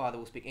the father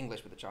will speak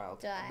English with the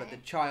child. But the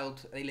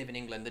child, they live in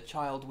England. The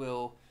child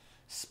will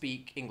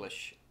speak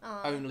English,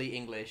 only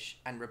English,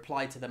 and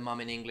reply to the mum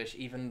in English,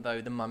 even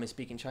though the mum is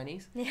speaking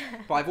Chinese.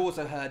 Yeah. But I've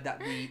also heard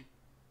that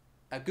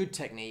a good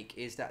technique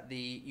is that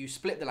you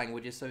split the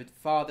languages, so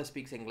father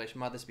speaks English,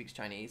 mother speaks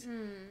Chinese,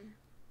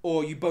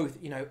 or you both,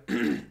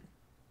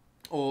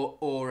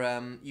 or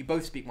you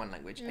both speak one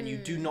language, and you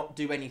do not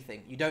do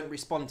anything. You don't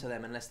respond to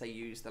them unless they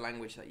use the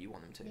language that you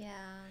want them to. Yeah.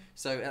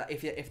 So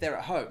if they're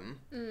at home,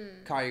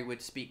 Kyrie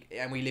would speak,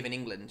 and we live in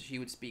England, she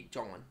would speak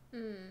Zhongwen.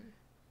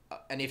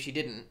 And if she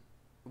didn't,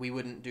 we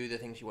wouldn't do the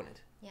thing she wanted.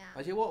 Yeah.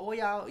 I say, what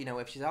y'all,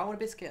 if she's like, I want a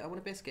biscuit, I want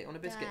a biscuit, I want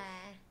a biscuit.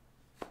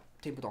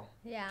 听不懂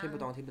Yeah. 听不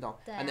懂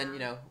And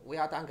then, we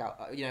are 蛋糕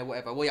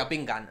whatever, 我要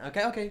饼干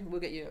okay, we'll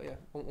get you, yeah,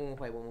 我们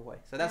会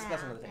So that's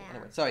another thing.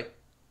 Anyway, sorry.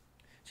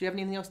 Do you have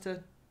anything else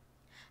to...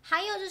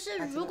 还有就是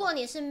如果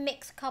你是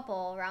mixed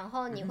couple, 然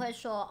后你会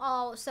说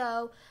oh,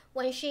 so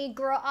when she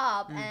grow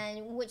up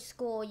and which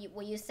school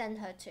will you send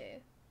her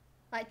to?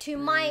 Like to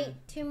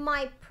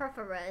my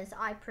preference,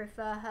 I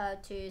prefer her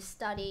to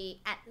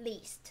study at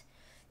least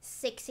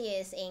 6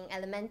 years in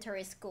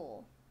elementary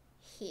school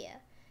here,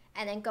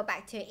 and then go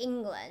back to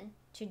England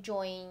to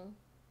join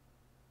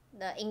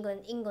the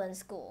England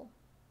school.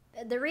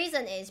 The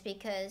reason is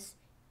because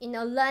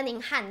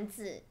learning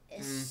Hanzi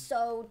is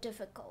so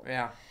difficult.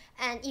 Yeah.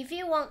 And if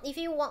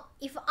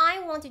I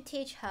want to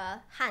teach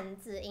her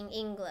Hanzi in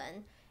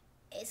England,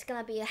 it's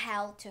gonna be a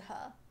hell to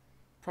her.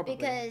 Probably.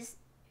 Because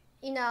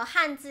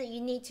Hanzi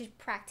you need to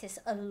practice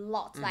a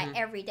lot. Like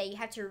every day you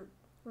have to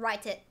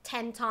write it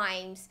 10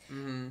 times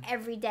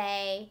every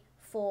day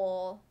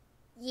for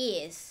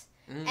years.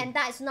 And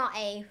that is not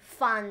a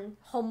fun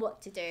homework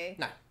to do.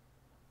 No.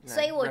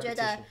 所以我觉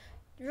得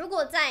如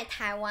果在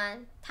台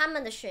湾他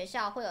们的学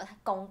校会有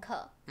功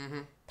课，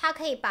他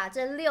可以把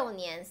这6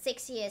年 6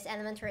 years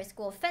elementary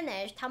school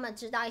finish， 他们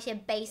知道一些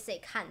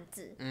basic 汉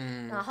字，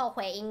然后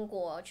回英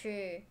国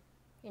去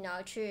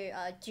去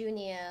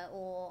junior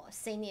or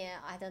senior,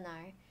 I don't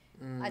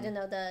know. I don't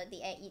know the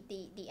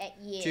 8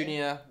 year.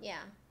 Junior.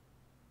 Yeah.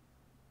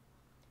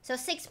 So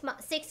 6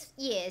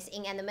 years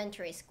in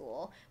elementary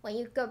school. When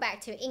you go back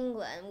to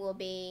England, will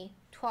be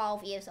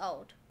 12 years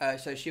old.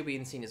 So she'll be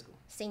in senior school.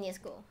 Senior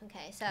school,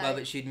 okay. So well,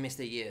 but she'd missed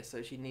a year, so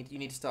you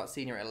need to start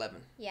senior at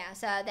 11. Yeah,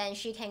 so then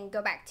she can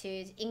go back to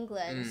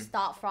England,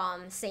 start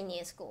from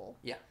senior school.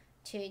 Yeah.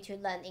 To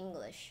learn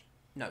English.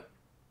 No.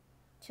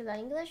 To learn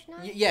English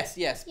now?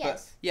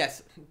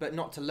 Yes, but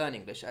not to learn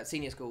English. At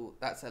senior school,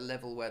 that's a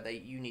level where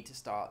you need to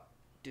start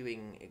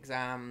doing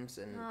exams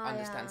and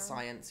understand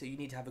science. So you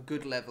need to have a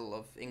good level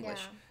of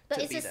English. Yeah. But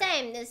it's the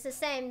same. It's the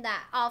same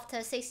that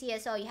after 6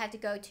 years old, you have to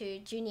go to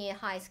junior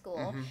high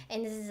school,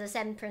 and this is the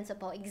same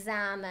principle: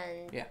 exam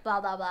and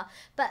blah blah blah.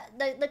 But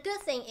the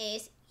good thing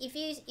is, if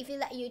you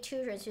let your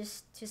children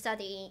to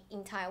study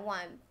in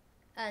Taiwan,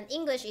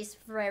 English is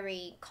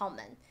very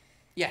common.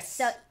 Yes.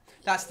 So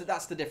that's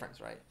the difference,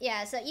 right?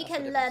 Yeah. So you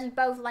can learn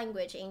both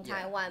language in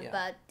Taiwan,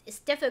 but it's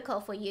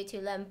difficult for you to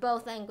learn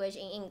both language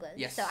in England.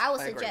 Yes, so I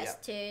would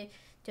suggest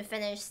to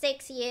finish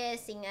 6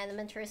 years in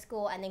elementary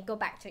school and then go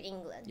back to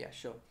England. Yeah,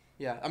 sure.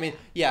 Yeah, I mean,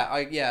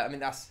 I mean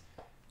that's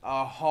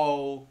a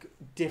whole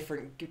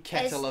different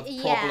kettle of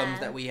problems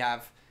that we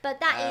have. But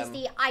that is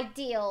the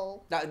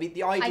ideal. That would be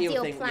the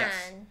ideal thing.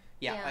 Plan.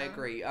 Yes. Yeah, I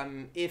agree.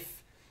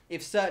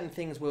 If certain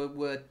things were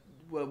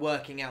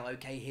working out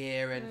okay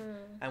here,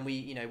 and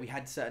we we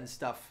had certain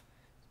stuff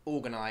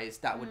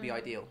organized, that would be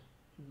ideal.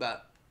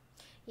 But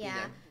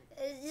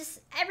it's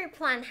just every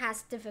plan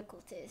has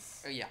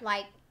difficulties.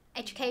 Like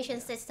education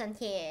system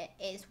here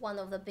is one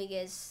of the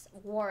biggest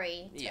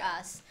worry to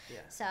us.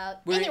 Yeah. So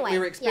anyway,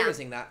 we're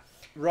experiencing that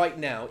right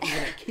now, even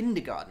at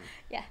kindergarten.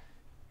 Yeah.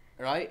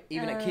 Right?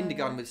 Even at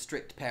kindergarten with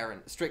strict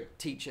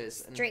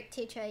teachers. Strict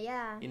teacher,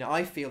 yeah.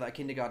 I feel that a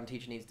kindergarten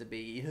teacher needs to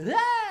be,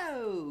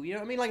 hello! You know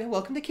what I mean? Like,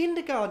 welcome to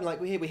kindergarten. Like,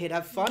 we're here to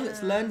have fun.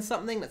 Let's learn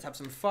something. Let's have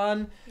some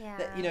fun. Yeah.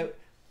 That,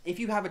 if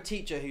you have a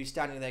teacher who's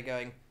standing there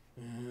going,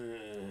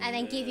 and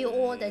then give you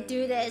order,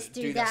 do this,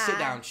 do that. Sit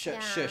down,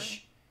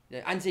 shush.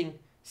 Anting,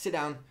 sit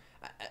down.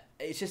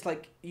 It's just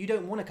like, you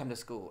don't want to come to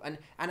school. And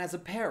as a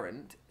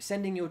parent,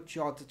 sending your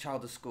child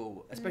to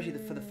school, especially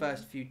for the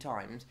first few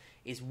times,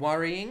 is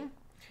worrying.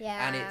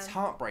 Yeah. And it's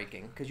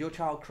heartbreaking because your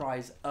child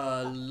cries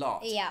a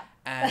lot. Yeah.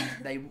 And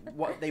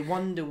they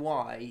wonder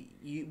why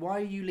are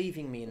you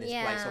leaving me in this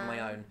place on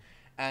my own?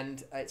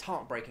 And it's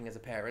heartbreaking as a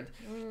parent.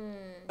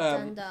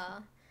 真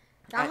的。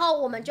然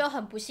后我们就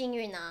很不幸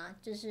运啊，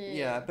就是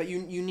Yeah, but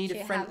you need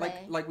a friend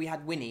like we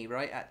had Winnie,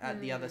 right,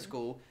 at the other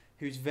school,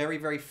 who's very,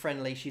 very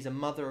friendly. She's a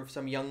mother of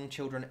some young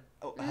children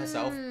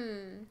herself.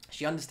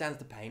 She understands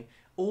the pain,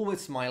 always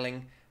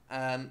smiling,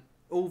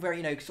 all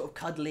very, sort of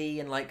cuddly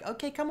and like,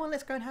 okay, come on,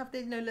 let's go and have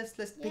this,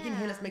 let's begin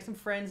here, let's make some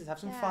friends, let's have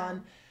some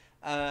fun.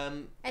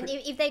 And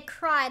if they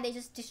cry, they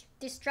just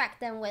distract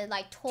them with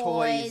like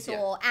toys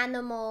or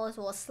animals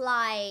or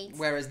slides.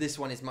 Whereas this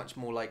one is much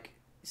more like,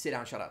 sit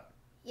down, shut up.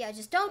 Yeah,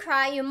 just don't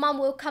cry. Your mum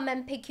will come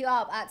and pick you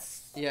up at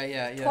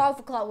 12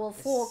 o'clock or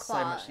 4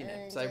 o'clock. So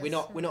much, so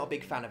we're not a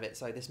big fan of it.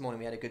 So this morning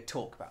we had a good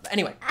talk about that.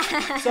 Anyway,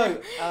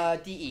 so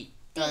DE.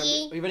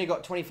 We've only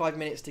got 25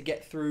 minutes to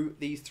get through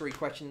these 3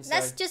 questions. So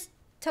let's just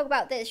talk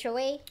about this, shall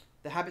we?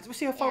 The habits. We'll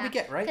see how far we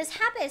get, right? Because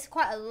habits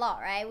quite a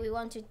lot, right? We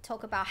want to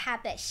talk about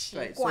habits.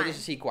 对，所以就是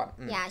习惯。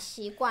Yeah,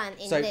 习惯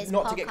in so this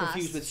not podcast. to get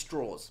confused with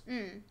straws.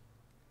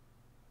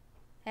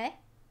 Eh?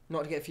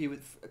 Not to get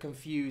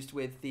confused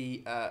with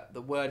the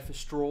word for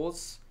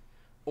straws,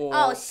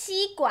 or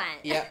习惯.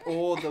 Yeah,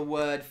 or the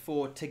word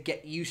for to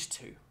get used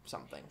to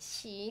something.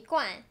 习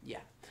惯.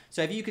 Yeah.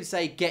 So if you could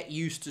say get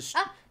used to.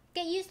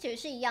 Get used to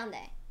是一样的。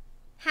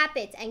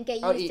Habits and get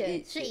used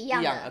to 是一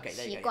样的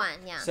习惯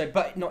yeah. So,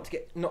 but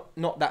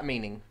not that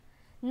meaning.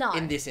 No.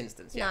 In this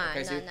instance, yeah. No,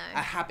 okay, so no.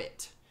 a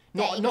habit,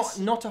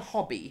 not a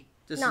hobby.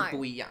 这是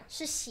不一样。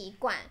是习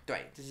惯。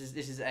对，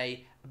 this is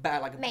a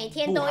bad like 每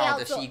天都要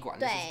做。不好的习惯。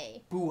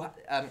对。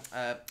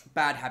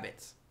bad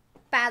habits.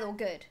 Bad or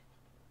good?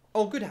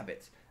 Oh, good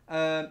habits.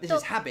 This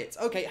is habits.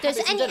 Okay, habits.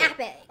 There's any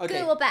habit,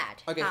 good or bad.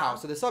 Okay, 好。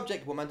So the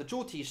subject 我们的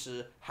主题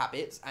是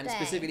habits, and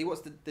specifically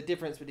what's the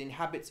difference between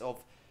habits of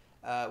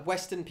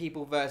Western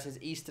people versus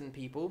Eastern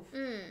people.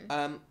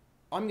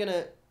 I'm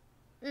gonna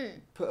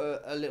put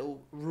a little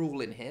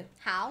rule in here.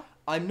 How?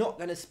 I'm not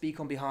gonna speak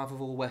on behalf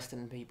of all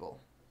Western people.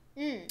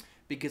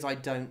 Because I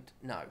don't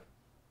know.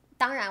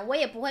 当然，我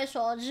也不会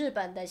说日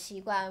本的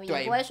习惯，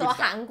也不会说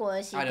韩国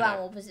的习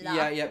惯，我不知道。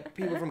Yeah,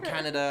 people from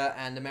Canada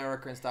and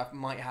America and stuff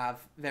might have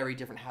very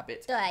different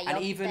habits. 对， and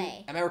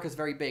even America's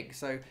very big,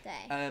 so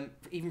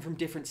even from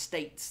different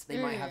states, they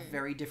might have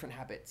very different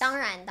habits. 当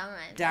然。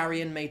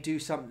Darian may do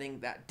something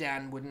that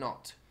Dan would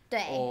not.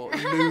 对。 Or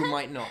Lou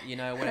might not,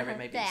 whatever it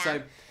may be. 对啊。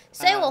 So,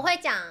 所以我会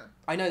讲。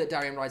I know that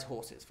Darian rides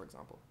horses, for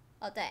example.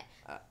 哦，对。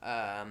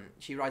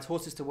She rides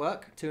horses to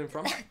work, to and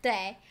from.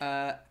 对。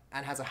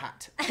And has a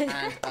hat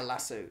and a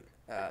lasso.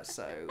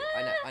 So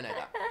I know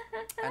that.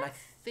 And I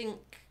think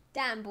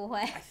Dan 不会。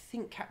I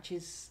think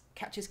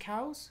catches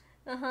cows.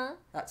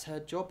 That's her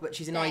job, but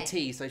she's in 对。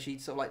 IT, so she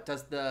sort of like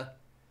does the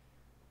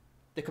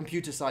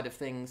computer side of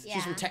things.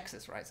 She's from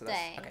Texas, right? So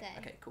that's 对。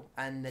 Okay, cool.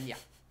 And then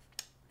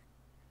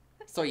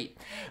所以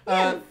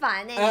很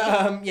烦欸。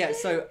 yeah,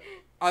 so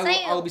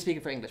I'll be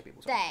speaking for English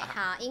people. 对，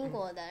好，英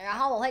国的，然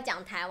后我会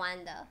讲台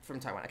湾的。 From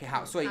Taiwan. Okay,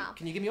 好，所以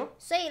can you give me one?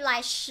 所以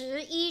来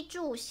食衣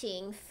住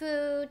行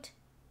food,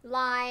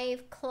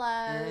 life,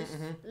 clothes,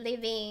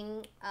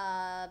 living,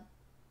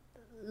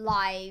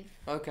 life.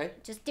 Okay.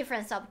 Just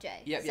different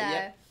subject.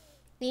 Yeah.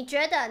 你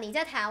觉得你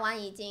在台湾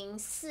已经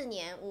4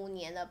年5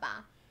年了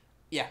吧？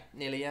 Yeah,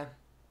 nearly, yeah.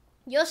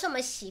 有什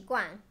么习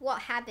惯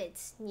 ？What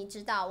habits 你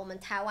知道我们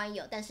台湾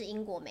有，但是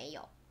英国没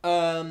有。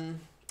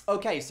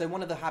Okay, so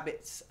one of the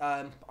habits,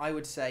 I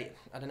would say,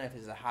 I don't know if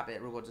this is a habit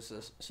如果就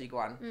是习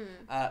惯，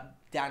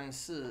但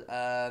是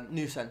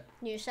女生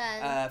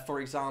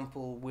for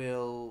example,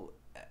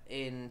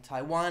 in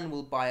Taiwan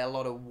will buy a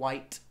lot of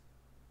white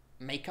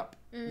makeup.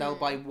 They'll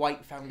buy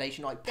white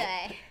foundation, like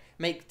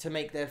to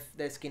make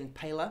their skin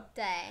paler.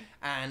 对。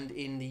And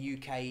in the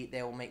UK,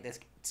 they will make their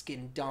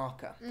skin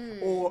darker,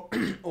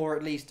 or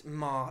at least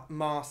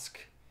mask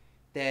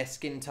their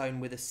skin tone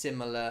with a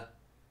similar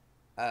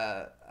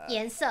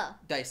颜色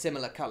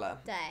similar color.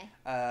 对。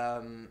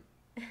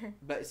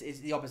But it's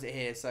the opposite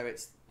here, so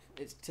it's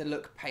to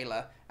look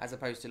paler as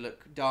opposed to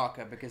look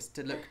darker, because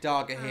to look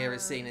darker here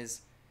is seen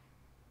as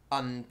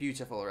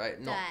unbeautiful, right?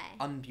 Not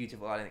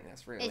unbeautiful. I don't think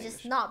that's real. It's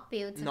just not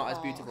beautiful. Not as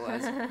beautiful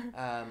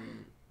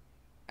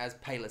as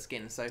paler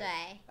skin. So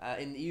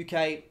in the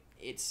UK,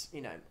 it's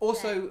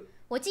also.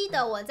 我记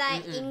得我在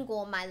英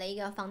国买了一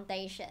个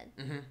foundation，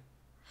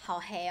 好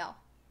黑哦。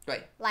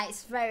对。Like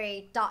it's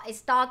very dark.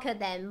 It's darker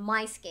than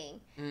my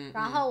skin.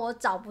 然后我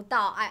找不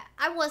到。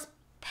I was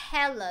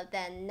paler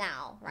than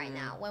now right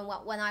now.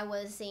 When I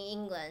was in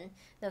England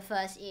the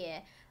first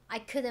year, I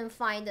couldn't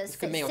find the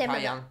similar. 没有太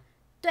阳。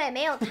对，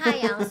没有太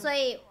阳，所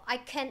以 I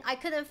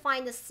couldn't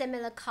find the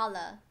similar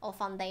color of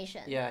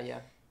foundation.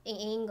 Yeah. In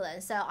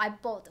England, so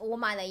我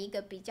买了一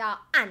个比较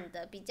暗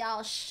的、比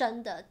较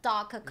深的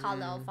darker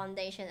color of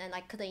foundation, and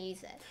I couldn't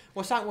use it.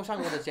 我想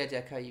我的姐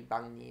姐可以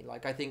帮你。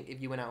Like I think if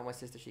you went out with my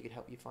sister, she could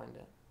help you find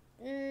it.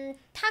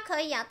 她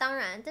可以啊，当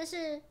然，但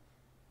是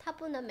她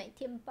不能每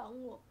天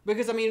帮我。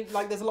Because I mean,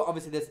 like, there's a lot.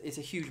 Obviously, it's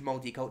a huge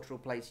multicultural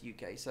place,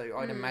 UK. So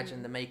I'd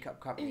imagine the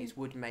makeup companies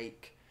would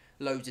make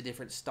loads of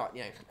different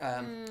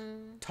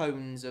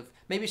tones of.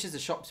 Maybe it's just the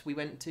shops we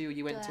went to.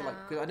 You went to like,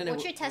 I don't know. 我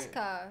去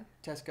Tesco.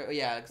 Tesco,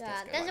 yeah.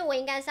 Tesco, 但是我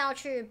应该是要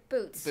去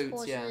Boots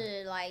或是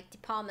yeah. like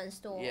department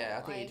store. Yeah,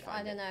 I think you'd find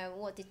I don't know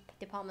what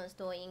department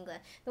store in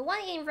England. The one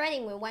in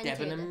Reading we went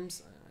Debenhams.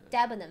 to.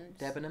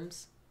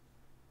 Debenhams.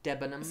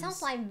 It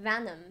sounds like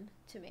Venom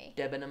to me.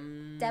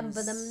 Debenhams.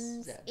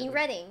 In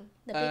Reading,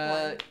 the big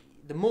one.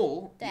 The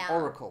mall, the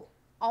Oracle.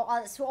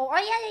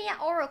 yeah,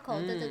 Oracle.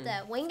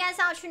 对，我应该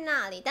是要去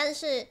那里，但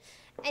是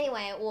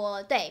anyway,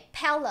 我对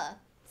paler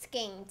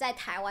skin 在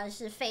台湾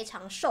是非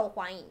常受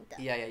欢迎的。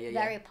Yeah.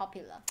 Very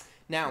popular.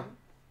 Now,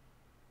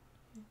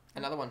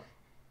 another one.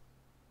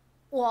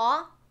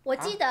 我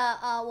记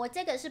得我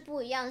这个是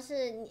不一样，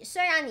是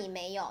虽然你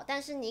没有，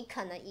但是你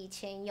可能以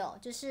前有，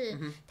就是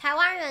台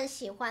湾人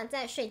喜欢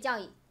在睡觉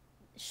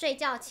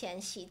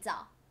前洗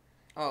澡。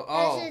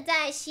但是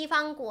在西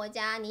方国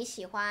家，你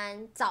喜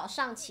欢早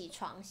上起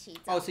床洗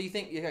澡。So you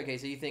think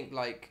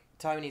like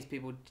Taiwanese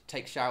people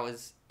take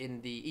showers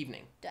in the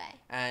evening? 对。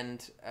And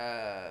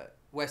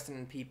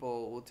Western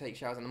people will take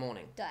showers in the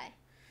morning. 对。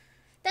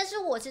但是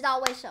我知道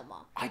为什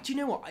么。Do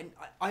you know what?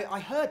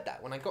 I heard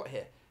that when I got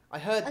here. I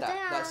heard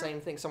that same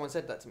thing. Someone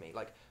said that to me.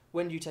 Like,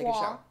 when do you take a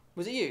shower?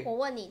 Was it you? 我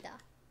问你的。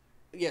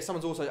Yeah,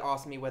 someone's also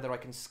asked me whether I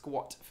can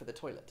squat for the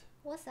toilet.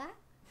 What's that?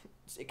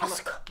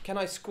 Can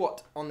I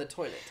squat on the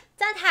toilet?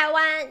 在台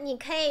湾你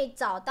可以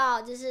找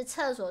到，就是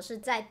厕所是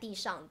在地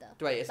上的。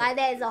对 ，like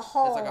there's a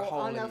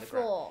hole on the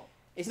floor.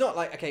 It's not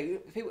like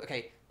people.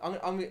 I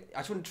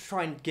just want to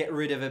try and get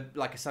rid of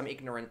some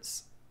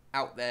ignorance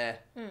out there.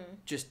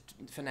 Just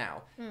for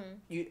now.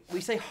 We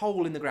say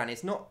hole in the ground.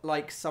 It's not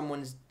like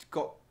someone's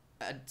got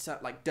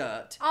like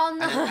dirt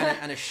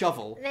and a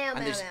shovel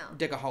and just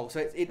dig a hole. So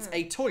it's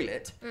a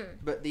toilet,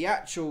 but the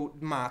actual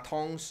马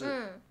桶是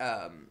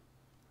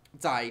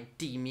在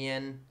地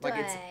面, like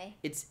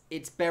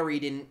it's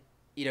buried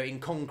in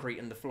concrete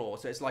in the floor.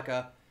 So it's like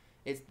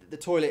the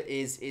toilet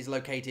is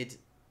located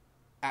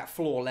at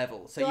floor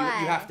level. So you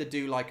have to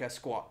do like a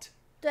squat.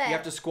 You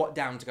have to squat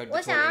down to go to the toilet.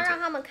 我想要让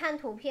他们看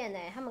图片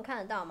他们看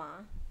得到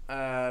吗？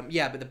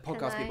 Yeah, but the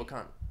podcast people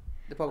can't.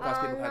 The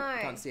podcast people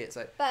can't see it.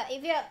 So. But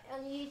if you're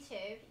on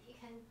YouTube, you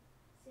can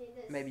see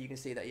this. Maybe you can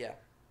see that, yeah.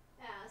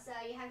 Yeah, so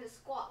you have to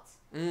squat.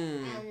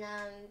 And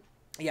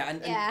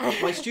and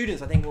my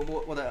students, I think,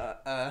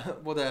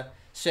 我的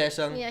学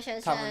生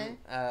他们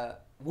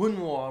问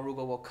我如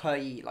果我可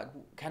以 like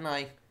can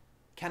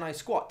I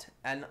squat?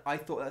 And I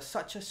thought that's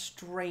such a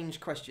strange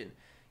question.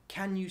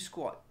 Can you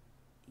squat?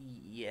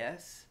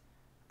 Yes.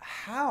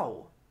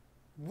 How?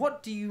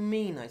 What do you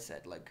mean? I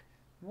said, like,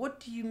 what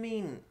do you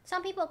mean?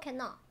 Some people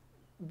cannot.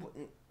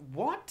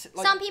 What?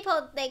 Like, some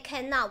people they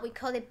cannot. We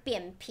call it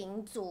扁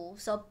平足.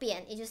 So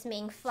扁 it just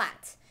means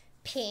flat.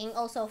 平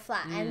also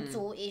flat, and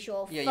足 is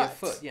your foot. Yeah, your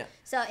foot. Yeah.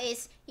 So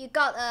it's you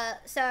got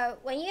so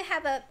when you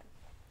have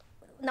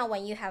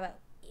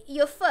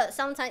your foot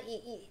sometimes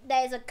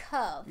there's a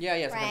curve.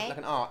 Yeah, right? like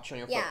an arch on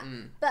your foot. Yeah,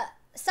 but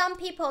some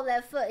people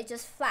their foot is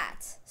just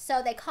flat,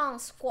 so they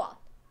can't squat.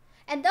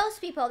 And those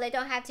people they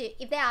don't have to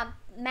if they are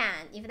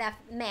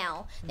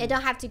male, they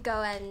don't have to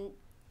go and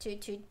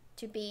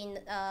to be in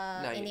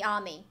the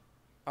army.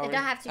 They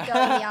don't have to go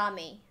in the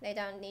army. They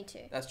don't need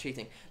to. That's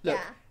cheating. Look,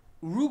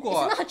 如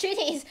果 it's not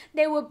cheating. It's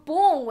they were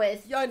born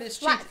with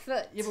flat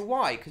foot. Yeah, but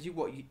why? Because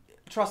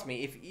trust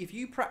me, if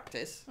you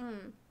practice,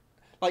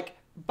 like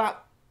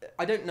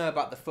I don't know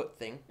about the foot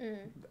thing.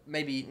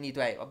 Maybe 你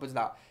对我不知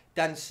道。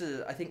但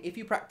是 I think if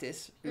you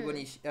practice，如果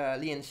你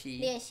练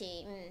习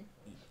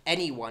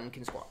，anyone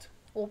can squat。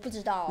我不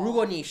知道。如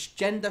果你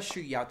真的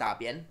需要大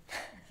便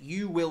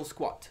，you will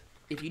squat.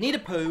 If you need a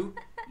poo,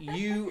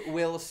 you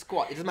will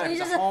squat. It doesn't matter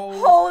if it's a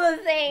hold the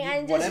thing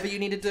and whatever you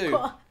need to do,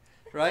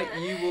 right?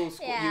 You will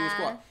squat. Yeah. You will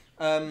squat.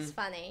 It's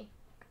funny.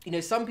 You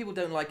know, some people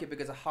don't like it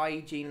because of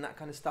hygiene and that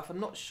kind of stuff. I'm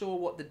not sure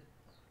what the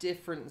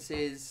difference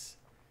is.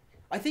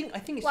 I think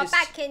it's just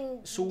back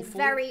in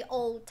very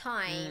old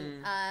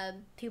time,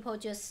 people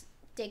just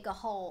dig a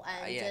hole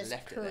and just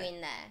poo in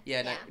there.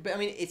 Yeah, no, but I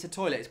mean, it's a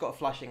toilet. It's got a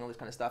flushing, all this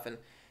kind of stuff, and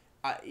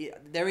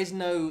there's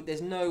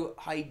no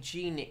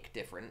hygienic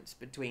difference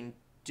between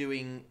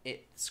doing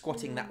it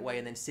squatting that way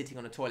and then sitting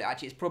on a toilet.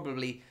 Actually, it's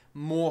probably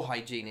more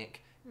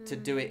hygienic to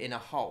do it in a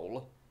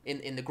hole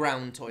in the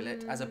ground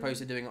toilet as opposed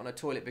to doing it on a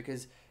toilet,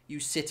 because you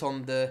sit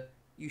on the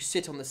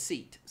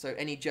seat, so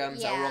any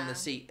germs that are on the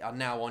seat are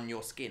now on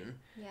your skin.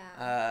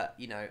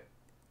 You know,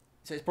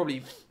 so it's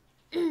probably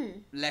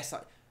less.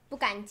 不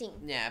干净.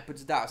 Yeah, 不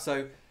知道.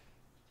 So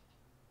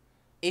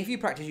if you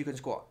practice, you can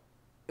squat.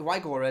 外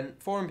国人,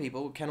 foreign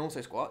people can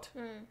also squat.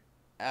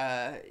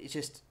 It's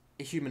just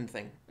a human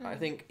thing. I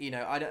think, you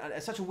know,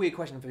 it's such a weird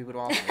question for people to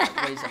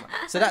ask me.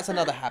 So that's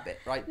another habit,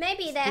 right?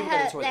 Maybe they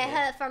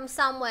heard from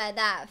somewhere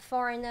that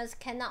foreigners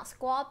cannot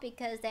squat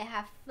because they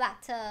have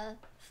flatter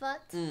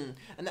foot. And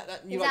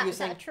is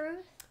that true?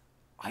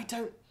 I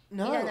don't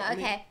know. You don't know.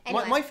 Okay.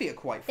 Anyway. My feet are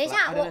quite flat. 等一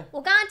下，我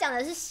刚刚讲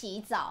的是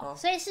洗澡，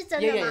所以是真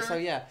的吗？ Yeah, so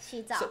yeah.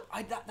 洗澡。 So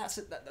that's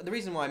the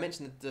reason why I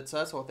mentioned the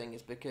turtle thing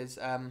is because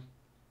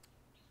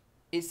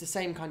it's the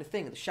same kind of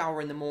thing. The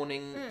shower in the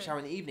morning, shower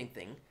in the evening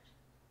thing.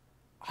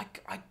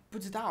 I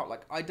put it out.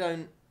 Like I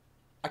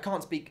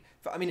can't speak.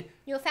 I mean.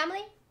 Your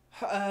family?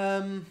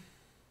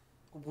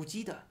 我不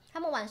记得。他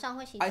们晚上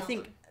会洗澡吗？ I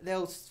think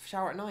they'll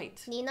shower at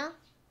night. 你呢？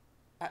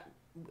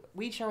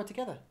 We shower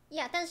together.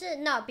 Yeah, 但是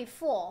no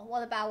before.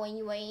 What about when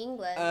you were in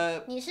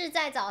England? 你是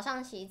在早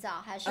上洗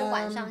澡还是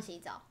晚上洗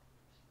澡？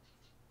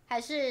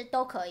还是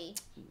都可以？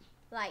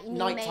 Like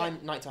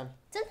nighttime.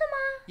 真的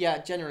吗？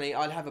 Yeah, generally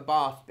I'd have a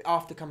bath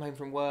after come home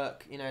from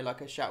work. You know,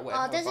 like a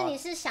shower. 但是你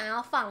是想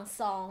要放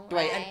松。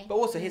对， but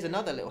also here's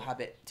another little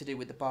habit to do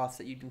with the baths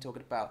that you've been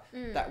talking about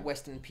that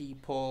Western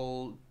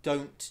people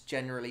don't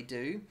generally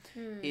do.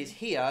 Is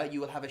here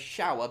you will have a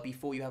shower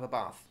before you have a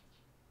bath.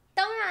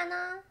 当然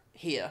啊。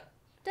 Here.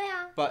 对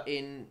啊。 But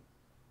in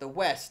the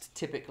West,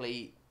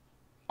 typically,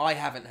 I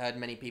haven't heard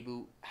many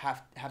people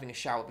having a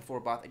shower before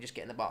a bath. They just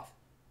get in the bath.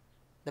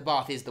 The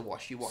bath is the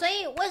wash. You wash. 所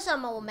以为什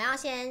么我们要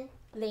先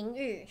淋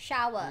浴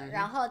shower，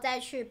然后再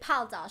去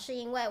泡澡？是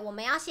因为我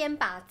们要先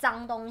把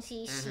脏东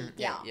西洗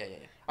掉，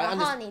然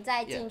后你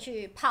再进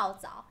去泡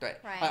澡。对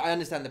I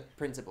understand the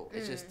principle.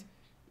 It's just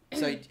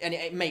so and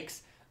it makes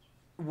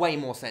way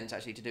more sense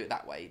actually to do it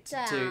that way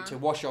to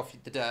wash off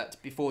the dirt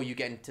before you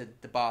get into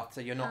the bath,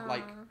 so you're not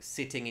like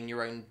sitting in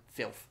your own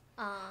filth.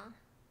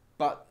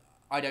 But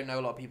I don't know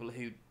a lot of people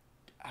who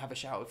have a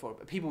shower before.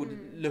 People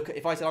would look at,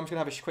 if I said I'm just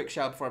gonna have a quick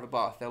shower before I have a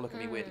bath, they'll look at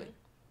me weirdly.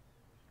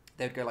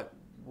 They'd go like,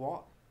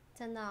 what?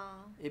 真的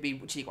哦。 It'd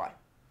be 奇怪。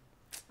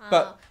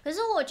可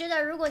是我觉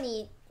得如果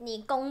你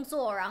工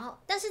作，然后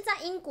但是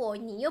在英国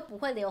你又不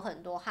会流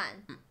很多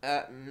汗。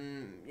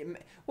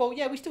Well,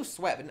 yeah, we still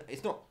sweat, but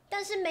it's not.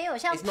 但是没有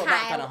像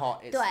台湾。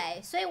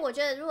对，所以我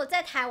觉得如果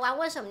在台湾，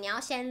为什么你要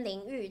先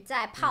淋浴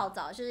再泡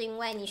澡？就是因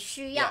为你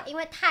需要，因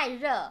为太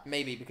热。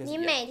Maybe because 你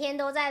每天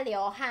都在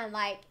流汗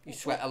 ，like you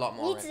sweat a lot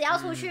more. 你只要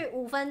出去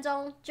5分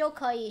钟就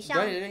可以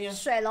像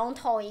水龙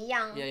头一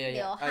样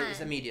流汗。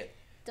It's immediate.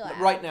 对。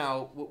Right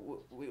now,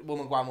 我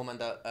们关我们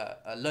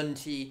的冷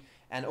气。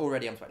And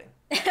already I'm sweating.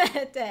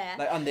 对。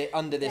 Like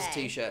under this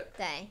t-shirt.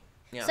 对。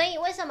所以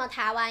为什么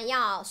台湾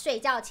要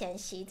睡觉前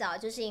洗澡？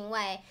就是因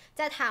为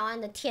在台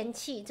湾的天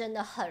气真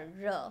的很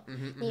热，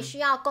你需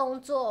要工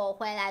作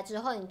回来之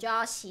后你就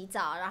要洗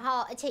澡，然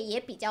后而且也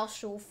比较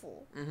舒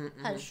服，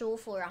很舒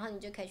服，然后你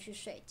就可以去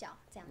睡觉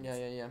这样子。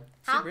Yeah.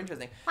 好 ，super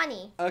interesting. 换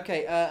你。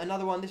Okay,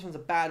 another one. This one's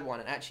a bad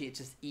one, and actually it's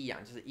just 一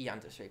样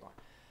的习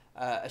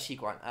惯，习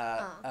惯，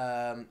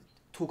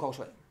吐口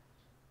水。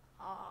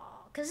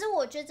可是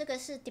我觉得这个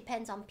是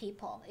depends on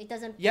people. It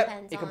doesn't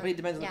depend on. It completely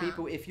depends on the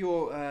people. If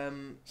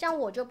you're 像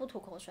我就不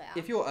吐口水啊。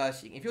If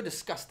you're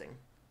disgusting.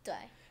 对。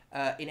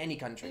In any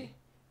country,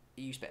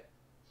 you spit.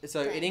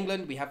 So in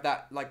England we have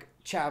that like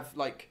chav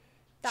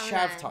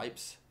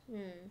types.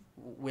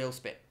 Will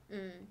spit.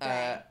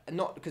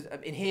 Not because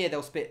in here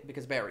they'll spit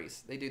because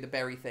berries. They do the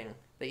berry thing.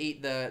 They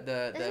eat the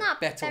That's not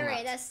betel berry.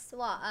 nut. That's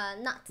what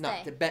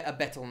nut. A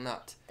betel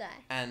nut. 对。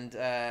And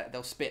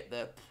they'll spit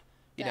the,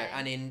 you know.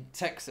 And in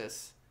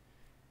Texas.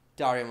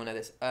 Daria will know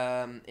this.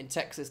 In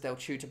Texas, they'll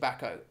chew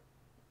tobacco.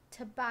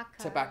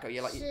 Tobacco,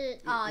 yeah, like 是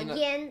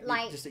烟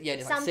like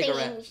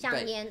something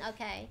像烟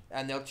okay.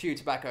 And they'll chew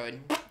tobacco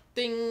and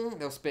ding,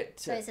 they'll spit.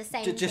 So it's the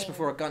same just thing.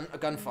 before a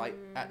gunfight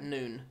at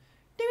noon.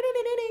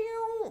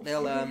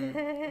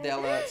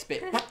 They'll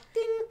spit.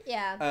 Ding.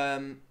 Yeah.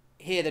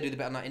 here they do the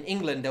bit on that. In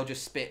England, they'll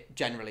just spit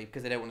generally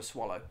because they don't want to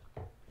swallow.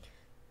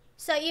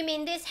 So you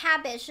mean this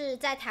habit 是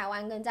在台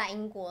湾跟在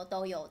英国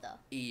都有的？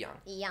一样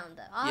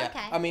的。Yeah.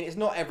 Okay. I mean, it's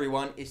not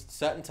everyone. It's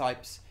certain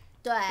types.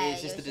 对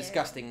It's just the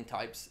disgusting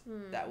types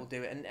that will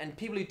do it. And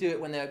people who do it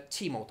when they're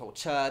骑摩托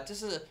车就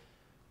是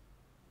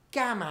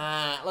干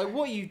嘛? Like,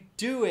 what are you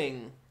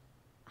doing?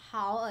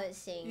 好恶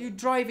心 You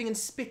driving and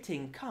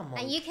spitting? Come on,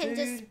 And you can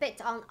just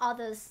spit on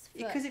others'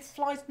 foot. Because it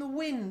flies in the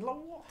wind. Like,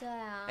 what? 对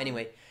啊。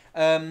Anyway,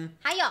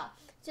 还有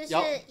就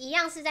是一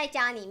样是在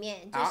家里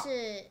面，就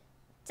是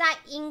在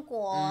英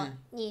国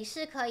你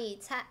是可以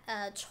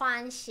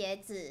穿鞋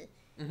子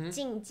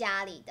进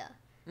家里的，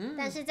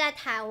但是在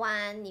台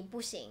湾你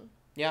不行，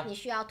你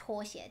需要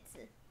脱鞋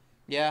子。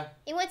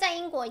因为在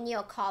英国你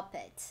有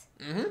carpet，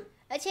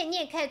而且你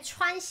也可以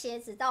穿鞋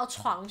子到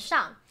床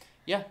上。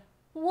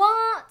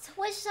What？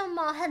 为什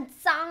么很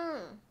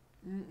脏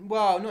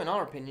？Well, not in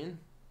our opinion.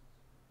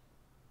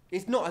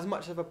 It's not as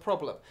much of a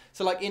problem.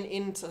 So, like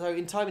in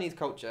Taiwanese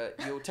culture,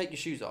 you'll take your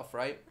shoes off,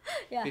 right?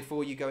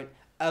 Before you go in.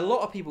 A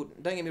lot of people,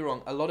 don't get me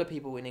wrong, a lot of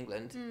people in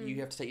England, you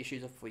have to take your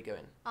shoes off before you go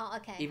in. Oh,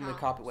 okay. Even the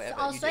carpet,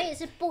 whatever. 所以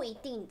是不一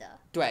定的。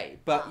对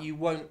but you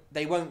won't.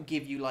 They won't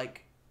give you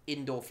like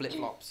indoor flip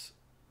flops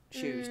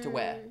shoes to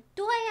wear.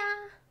 对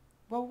呀。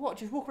Well, what?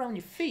 Just walk around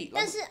your feet.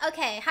 但是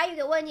OK， 还有一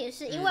个问题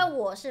是因为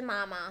我是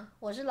妈妈，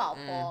我是老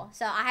婆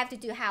 ，so I have to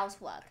do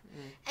housework.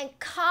 And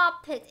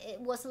carpet it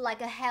was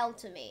like a hell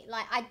to me.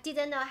 Like I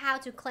didn't know how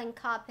to clean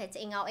carpet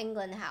in our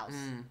England house.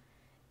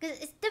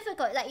 Because it's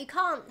difficult. Like you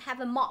can't have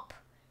a mop.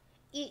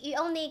 You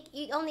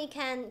only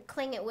can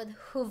clean it with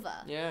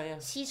Hoover.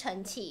 吸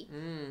尘器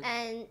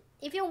And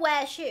if you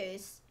wear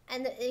shoes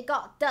and it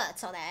got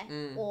dirt on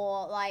it,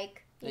 or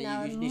like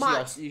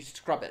mud, you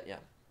scrub it,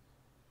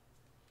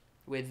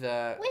 with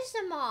为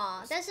什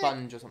么？但是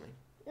sponge or something.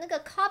 那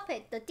个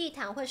carpet 的地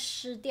毯会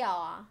湿掉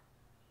啊。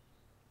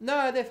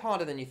No, they're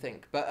harder than you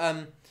think, but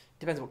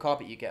depends what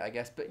carpet you get, I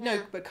guess. But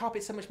no, but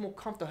carpet's so much more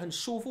comfortable. 很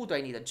舒服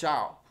对你的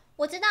脚。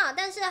我知道，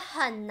但是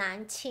很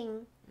难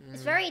清。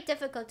It's very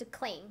difficult to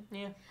clean.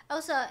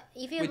 Also,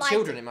 if you with like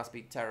children, it must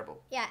be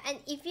terrible. And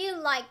if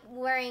you like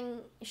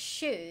wearing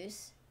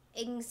shoes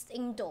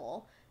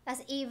indoor,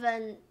 that's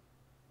even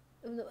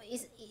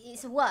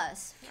it's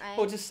worse, right?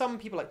 Or just some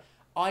people like.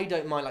 I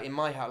don't mind, like in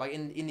my house, like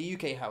in the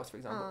UK house, for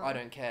example, I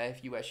don't care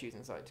if you wear shoes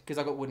inside because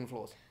I got wooden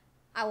floors.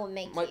 I will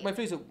make my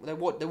floors they're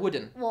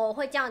wooden. 我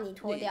会叫你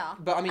脱掉。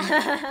But I mean,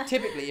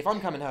 typically, if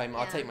I'm coming home,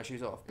 I'll take my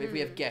shoes off. But if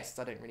we have guests,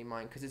 I don't really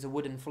mind because it's a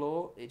wooden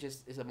floor. It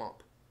just is a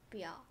mop. 不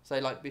要。So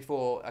like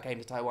before I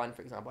came to Taiwan,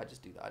 for example, I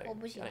just do that. I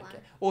don't care.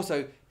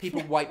 Also,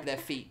 people wipe their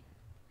feet.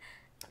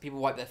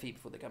 People wipe their feet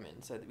before they come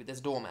in. So there's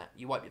a doormat.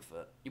 You wipe your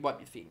foot. You wipe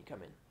your feet and you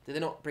come in. So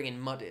they're not bringing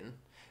mud in.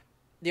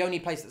 The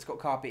only place that's got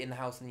carpet in the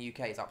house in the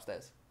UK is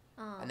upstairs.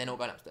 And they're not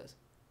going upstairs.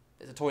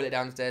 There's a toilet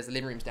downstairs, the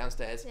living room's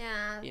downstairs.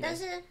 Yeah, 但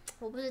是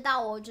我不知道，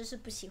我就是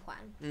不喜欢。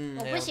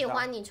我不喜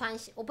欢你穿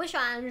鞋，我不喜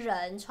欢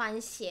人穿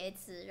鞋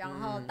子，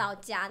然后到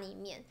家里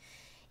面，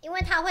因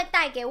为它会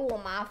带给我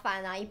麻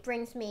烦啊。It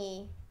brings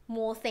me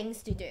more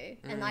things to do,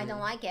 and I don't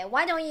like it.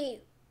 Why don't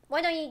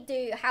you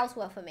do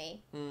housework for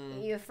me?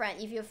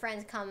 If your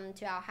friends come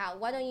to our house,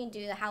 why don't you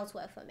do the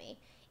housework for me?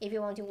 If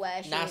you want to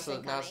wear shoes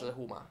and come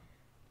in.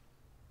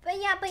 But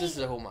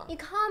you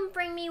can't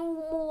bring me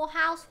more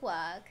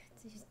housework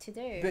to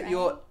do. But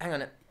right? hang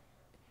on.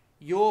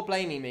 You're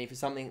blaming me for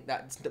something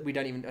that we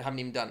haven't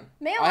even done.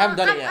 没有 I haven't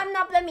done it yet. I'm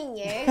not blaming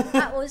you.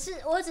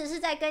 我只是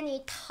在跟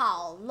你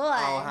讨论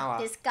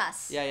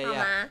discuss.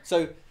 Yeah.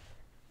 So.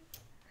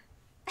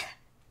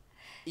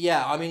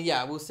 Yeah, I mean,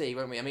 we'll see,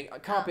 won't we? I mean,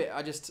 carpet,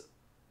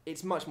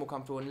 it's much more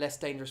comfortable and less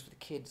dangerous for the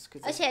kids.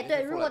 而且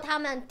对，如果他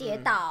们跌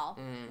倒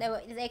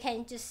，they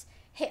can just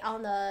hit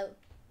on the.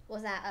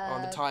 What's that?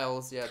 On the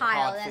tiles, tile,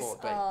 hard that's,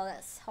 floor.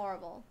 That's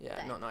horrible.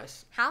 Yeah, not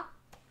nice. 好，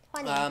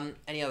换你。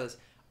Any others?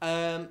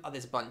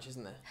 There's a bunch,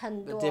 isn't there?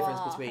 很多 The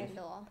difference between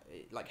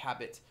like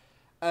habit,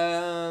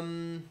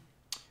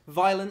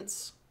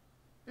 violence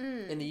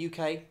in the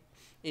UK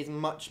is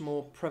much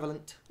more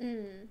prevalent.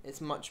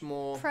 It's much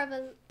more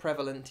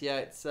prevalent. Yeah,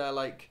 it's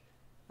like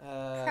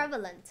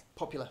prevalent.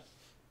 Popular.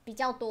 比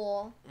较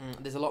多.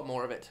 There's a lot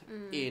more of it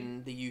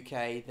in the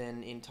UK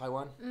than in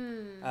Taiwan.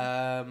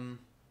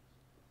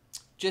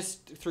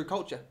 Just through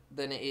culture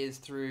than it is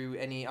through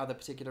any other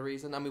particular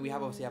reason. I mean, we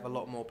obviously have a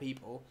lot more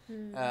people,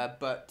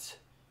 but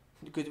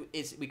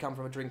because we come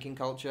from a drinking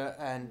culture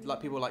and like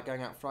people like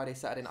going out Friday,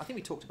 Saturday. I think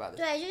we talked about this.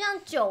 对，就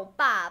像酒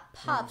吧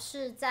pub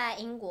是在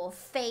英国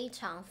非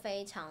常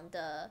非常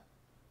的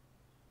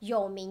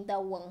有名的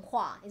文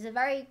化. It's a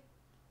very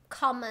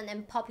common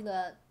and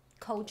popular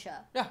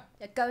culture. Yeah.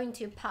 Going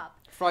to pub.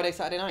 Friday,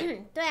 Saturday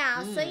night. 对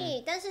啊，所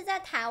以但是在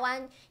台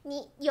湾，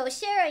你有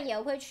些人也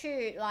会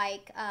去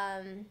like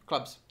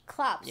clubs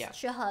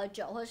去喝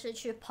酒，或是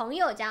去朋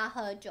友家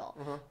喝酒，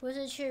或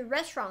是去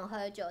restaurant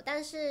喝酒，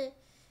但是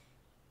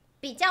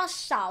比较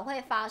少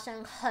会发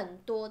生很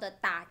多的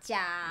打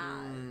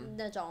架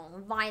那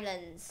种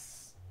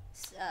violence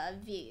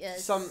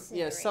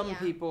some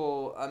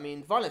people. I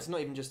mean, violence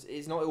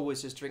is not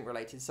always just drink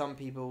related. Some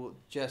people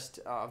just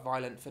are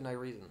violent for no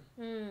reason.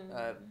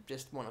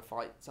 Just want to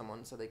fight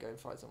someone, so they go and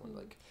fight someone.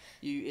 Like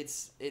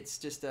it's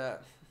just a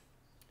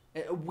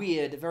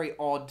weird, very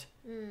odd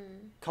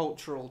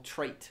cultural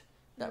trait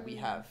that we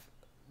have.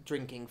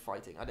 Drinking,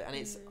 fighting, and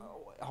it's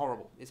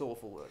horrible. It's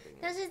awful.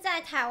 但是在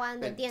台湾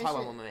的电视，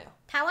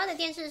台湾的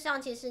电视上，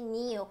其实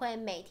你也会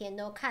每天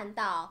都看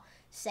到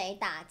谁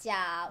打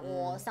架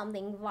or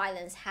something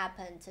violence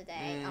happened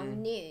today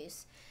on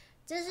news。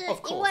就是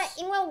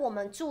因为我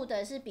们住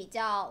的是比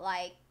较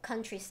like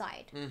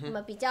countryside，我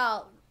们比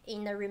较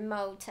in a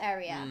remote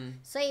area，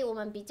所以我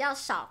们比较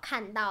少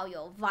看到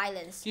有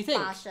violence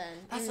发生。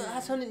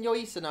That's 很有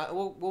意思呢。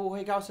我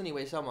会告诉你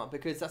为什么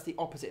 ，because that's the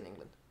opposite in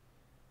England.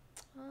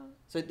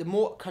 So the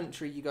more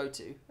country you go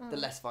to, the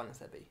less violence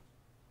there be.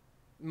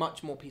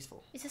 Much more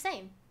peaceful. It's the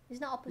same. It's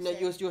not opposite. No,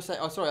 you're saying.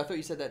 Oh, sorry. I thought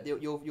you said that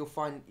you'll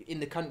find in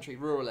the country,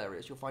 rural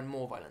areas, you'll find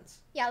more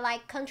violence. Yeah,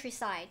 like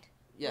countryside.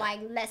 Yeah.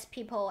 Like less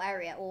people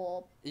area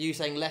or. Are you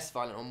saying less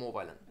violent or more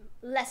violent?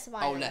 Less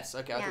violent. Oh, less.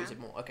 Okay, I thought you said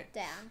more. Okay.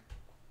 对啊。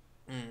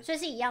所以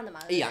是一样的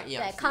嘛？一样。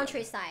对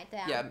 ，countryside 对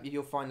啊。Yeah,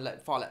 you'll find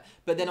far less.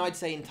 But then I'd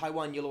say in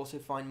Taiwan you'll also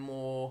find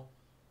more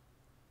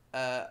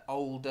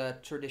older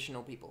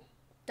traditional people.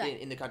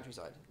 In the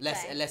countryside,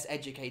 less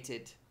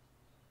educated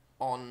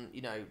on,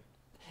 you know,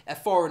 a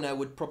foreigner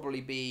would probably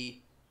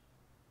be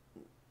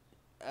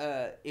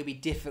it'd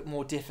be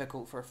more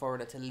difficult for a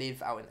foreigner to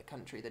live out in the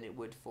country than it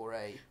would for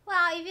a.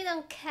 Well, if you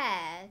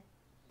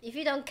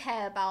don't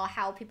care about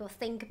how people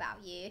think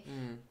about you,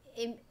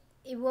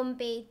 it won't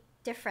be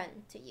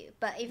different to you.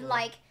 But if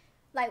like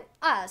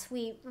us,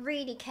 we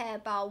really care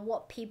about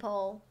what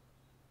people.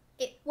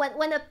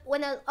 When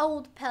an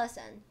old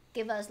person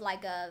give us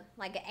like an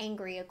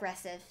angry,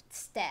 aggressive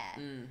stare,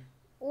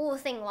 we'll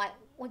think like,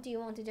 what do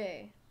you want to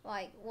do?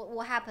 Like,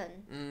 what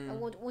happened?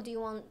 What do you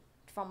want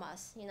from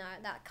us? You know,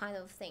 that kind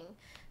of thing.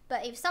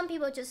 But if some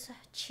people just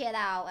chill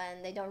out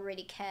and they don't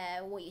really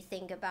care what you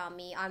think about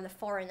me, I'm a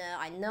foreigner,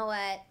 I know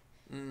it,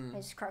 I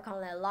just crack on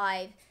their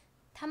life,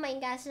 他们应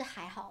该是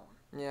还好。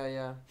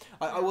Yeah.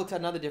 I will tell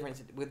another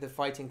difference with the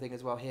fighting thing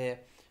as well here.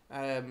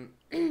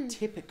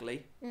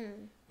 Typically,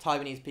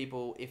 Taiwanese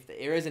people, if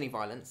there is any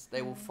violence,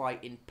 they will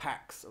fight in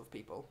packs of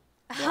people.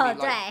 There'll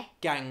be like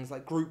gangs,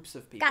 like groups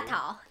of people. But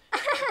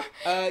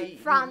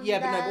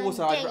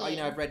also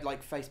I've read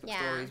like Facebook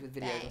stories with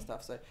videos and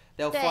stuff. So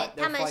they'll fight.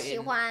 They'll fight 喜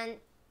欢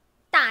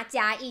大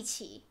家一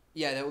起。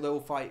Yeah, they'll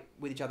fight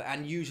with each other,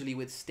 and usually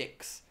with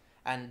sticks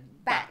and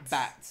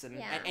bats and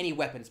any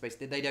weapons.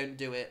 Basically, they don't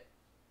do it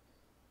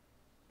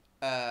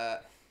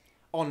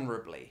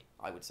honorably,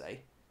 I would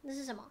say. 那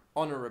是什么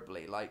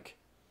 ？Honorably, like,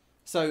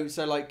 so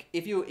like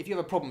if you have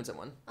a problem with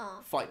someone,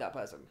 fight that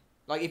person.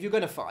 Like if you're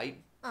gonna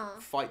fight,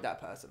 fight that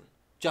person,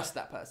 just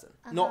that person,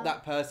 not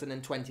that person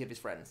and 20 of his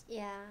friends.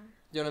 Yeah.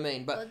 Do you know what I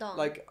mean? But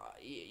like,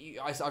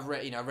 I've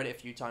read it a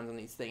few times on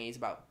these thingies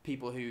about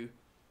people who.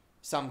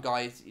 Some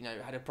guys, you know,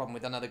 had a problem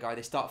with another guy.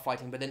 They start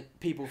fighting, but then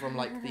people from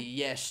like the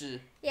yeshi,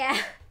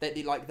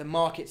 they like the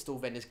market stall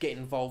vendors get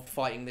involved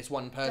fighting this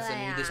one person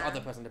who this other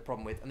person had a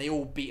problem with, and they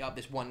all beat up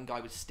this one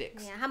guy with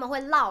sticks. Yeah, 他们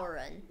会闹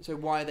人. So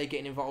why are they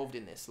getting involved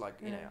in this? Like,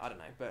 you know, I don't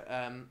know. But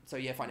so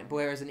yeah, fine. But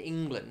whereas in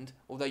England,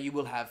 although you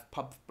will have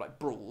pub like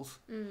brawls,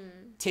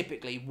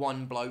 typically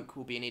one bloke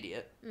will be an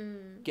idiot,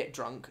 get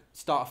drunk,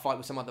 start a fight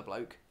with some other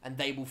bloke, and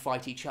they will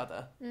fight each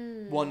other.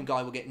 One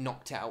guy will get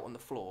knocked out on the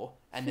floor,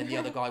 and then the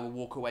other guy will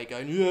walk away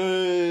going,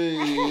 yay,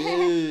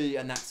 yay,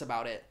 and that's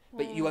about it.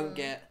 But you won't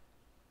get,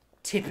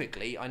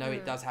 typically, I know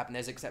it does happen,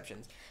 there's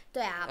exceptions.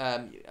 对啊，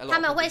他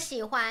们会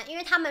喜欢，因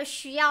为他们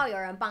需要有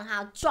人帮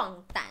他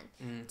壮胆。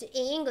In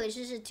English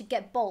就是 to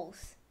get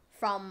both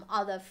from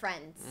other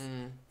friends,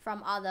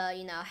 from other,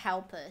 you know,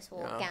 helpers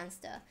or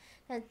gangster.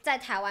 但在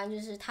台湾就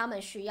是他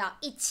们需要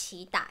一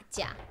起打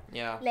架。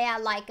Yeah. They are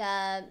like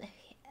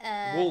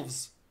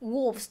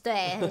wolves,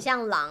 对，很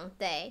像狼，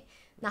对。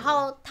然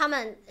后他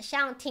们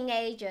像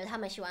teenager， 他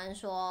们喜欢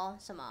说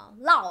什么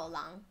绕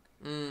狼，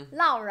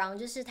绕狼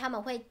就是他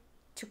们会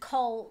to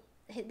call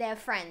their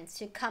friends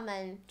to come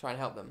and try and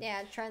help them.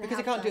 Yeah, try and because help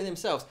they can't them. do it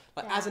themselves.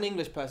 Like as an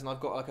English person, I've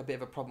got like a bit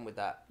of a problem with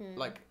that.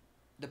 Like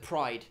the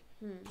pride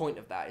point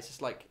of that. It's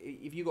just like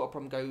if you got a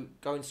problem,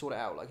 go and sort it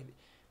out. Like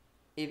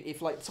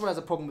if like someone has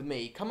a problem with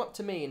me, come up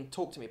to me and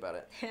talk to me about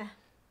it. Yeah.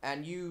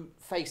 And you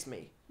face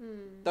me.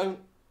 Don't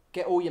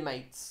get all your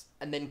mates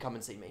and then come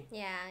and see me.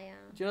 Yeah.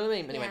 Do you know what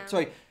I mean? Anyway,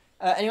 sorry.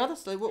 Any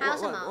others? So what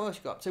else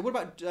you got? So what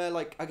about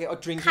like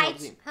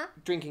drinking?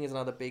 Drinking is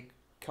another big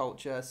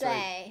culture. So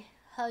对，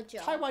喝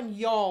酒。台湾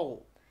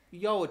有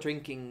a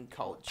drinking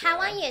culture. 台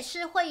湾也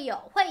是会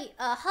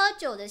喝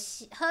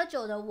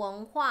酒的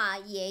文化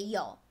也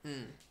有。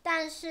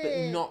但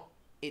是 But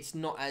it's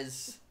not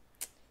as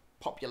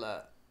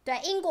popular. 对，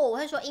英国我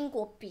会说英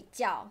国比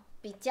较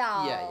比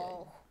较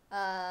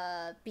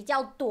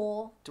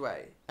多。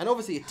对 And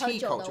obviously a tea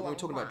culture when we're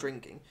talking about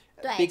drinking.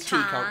 对 Big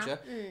tea culture.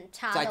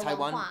 茶在台的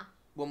文化。湾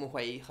我们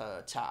会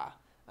喝茶。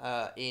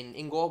In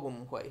英国我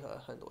们会喝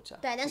很多茶。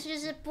对，但是就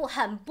是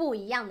很不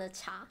一样的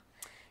茶。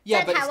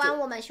Yeah, 在台湾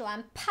我们喜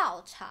欢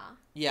泡茶。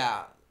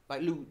Yeah,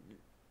 like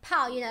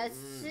泡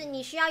是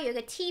你需要有一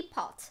个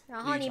teapot，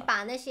 然后你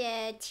把那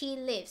些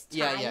tea leaves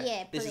茶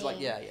叶 This is like,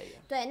 yeah.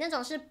 对，那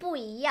种是不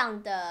一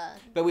样的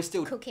But we're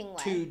still cooking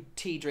way. two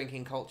tea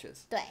drinking cultures.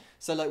 对。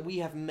So like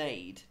we have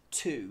made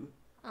two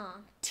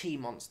tea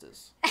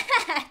monsters.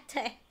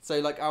 对。So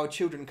like our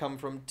children come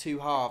from two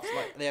halves.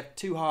 Like they have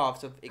two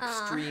halves of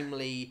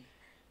extremely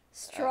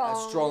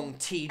strong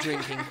tea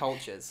drinking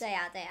cultures. 对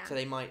啊。So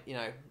they might,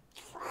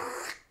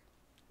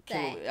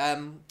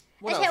 kill.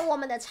 而且我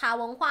们的茶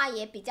文化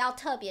也比较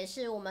特别，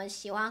是我们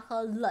喜欢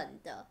喝冷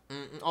的。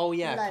Oh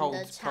yeah, 冷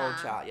的茶 cold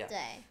cha, yeah.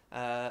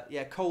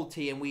 对。Cold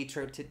tea, and we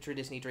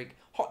traditionally drink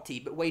hot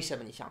tea. But 为什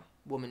么你想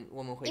我们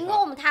会？因为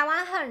我们台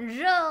湾很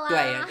热啊。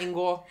对，英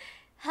国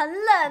很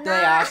冷啊。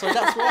对啊 so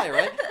that's why,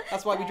 right?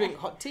 That's why we drink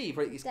hot tea.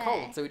 But it's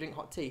cold, so we drink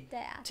hot tea.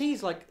 对啊。Tea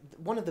is like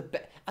one of the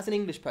best. As an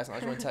English person, I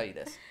just want to tell you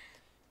this.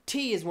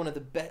 Tea is one of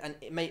the best, and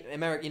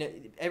America.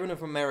 Everyone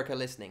from America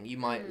listening, you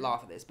might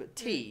laugh at this, but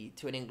tea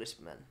to an English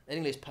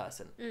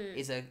person,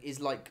 is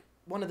like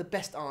one of the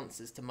best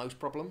answers to most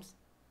problems.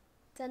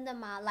 真的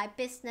吗 ？Like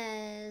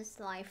business,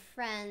 like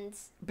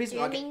friends. Do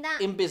you mean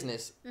that? In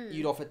business,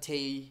 you'd offer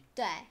tea.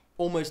 对。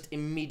Almost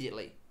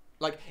immediately,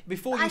 like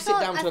before you sit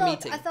down to a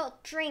meeting. I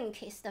thought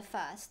drink is the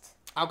first.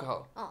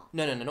 Alcohol. Oh.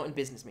 No, not in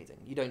business meeting.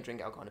 You don't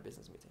drink alcohol in a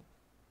business meeting.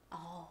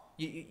 Oh.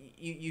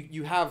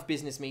 You have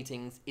business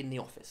meetings in the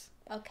office.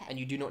 Okay. And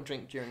you do not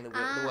drink during the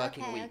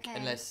working week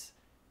unless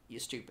you're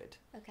stupid.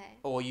 Okay.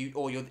 Or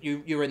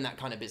you're in that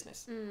kind of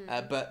business.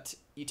 But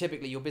you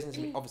typically your business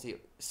obviously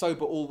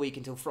sober all week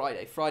until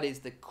Friday. Friday's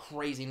the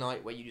crazy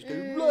night where you just go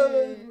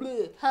blah,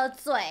 blah. 喝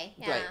醉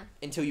Right.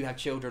 Until you have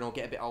children or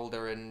get a bit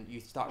older and you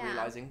start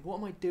realizing, what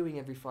am I doing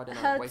every Friday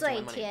night?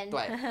 Wasting my money.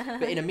 Right.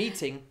 But in a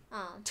meeting,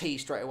 tea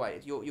straight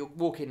away. You're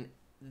walking.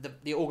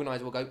 The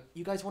organizer will go,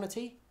 you guys want a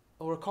tea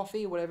or a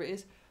coffee or whatever it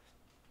is.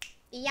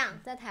 一样，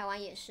在台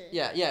湾也是。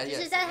Yeah. 就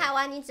是在台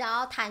湾，你只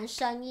要谈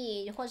生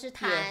意或是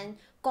谈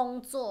工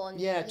作，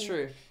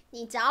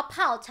你只要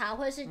泡茶，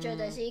会是觉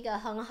得是一个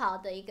很好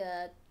的一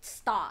个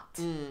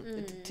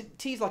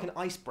start。Tea's like an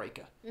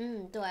icebreaker.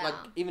 对啊。Like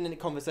even in a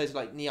conversation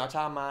like 你要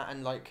茶吗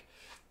and like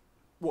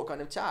what kind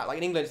of cha? Like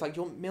in England, it's like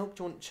do you want milk?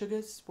 Do you want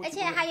sugars? 而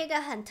且还有一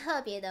个很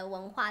特别的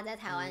文化在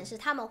台湾是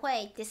他们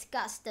会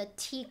discuss the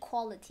tea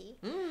quality。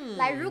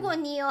来，如果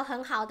你有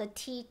很好的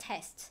tea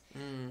taste，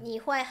你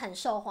会很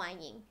受欢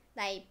迎。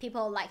Like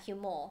people like you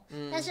more，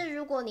但是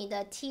如果你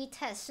的 tea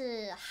test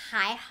是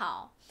还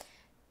好，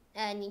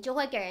你就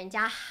会给人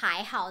家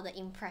还好的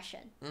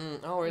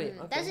impression。Oh really?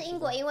 但是英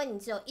国因为你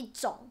只有一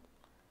种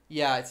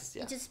 ，Yeah, it's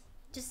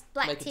just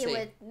black tea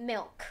with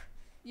milk.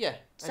 Yeah.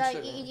 So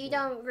you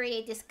don't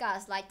really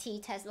discuss like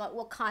tea test, like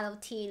what kind of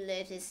tea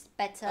leaves is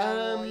better,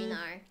 or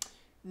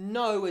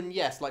No and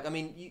yes, like I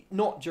mean,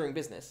 not during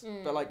business,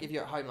 but like if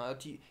you're at home,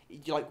 like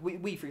like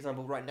we for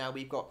example right now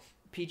we've got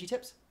PG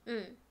tips.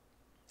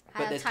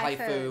 But there's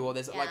Taifu or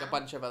there's like a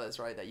bunch of others,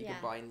 right, that you can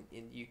buy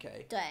in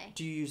UK. 对。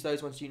Do you use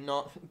those ones? Do you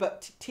not?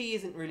 But tea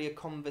isn't really a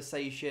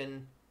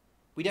conversation.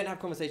 We don't have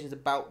conversations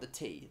about the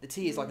tea. The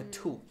tea is like a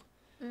tool.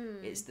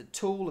 It's the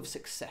tool of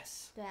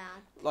success. 对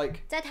啊。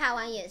Like 在台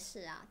湾也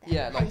是啊，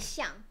很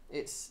像。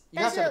It's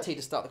you have to have a tea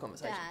to start the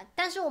conversation. 对啊，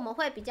但是我们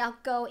会比较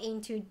go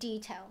into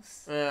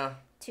details. Yeah.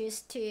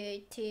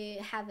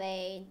 To have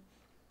a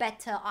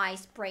better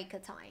icebreaker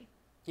time.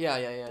 Yeah.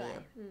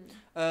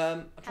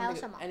还有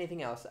什么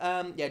anything else?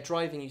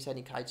 Driving. You said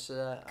你开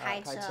车。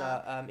开车。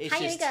还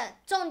有一个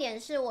重点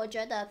是，我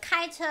觉得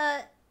开车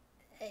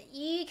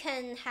you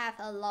can have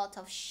a lot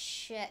of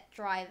shit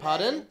drivers.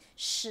 Pardon?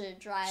 屎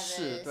drivers.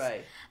 是，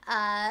对。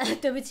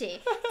对不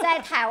起，在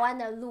台湾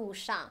的路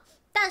上，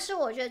但是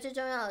我觉得最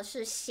重要的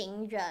是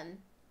行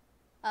人。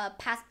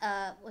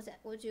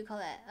what do you call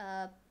it?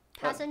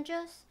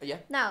 Passengers? Yeah.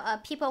 No,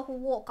 people who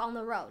walk on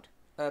the road.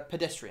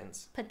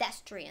 Pedestrians.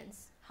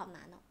 Pedestrians. 好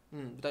难哦。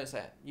Don't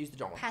say it. Use the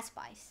wrong one.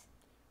 Pass-bys.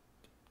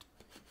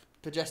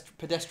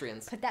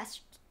 Pedestrians.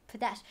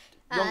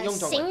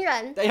 行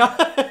人。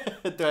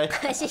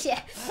对。谢谢。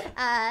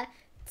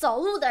走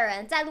路的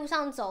人，在路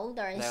上走路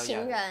的人，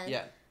行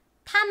人，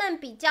他们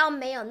比较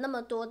没有那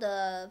么多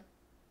的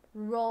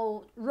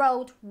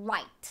road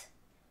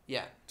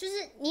right。Yeah. 就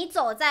是你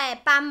走在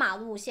斑马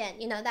路线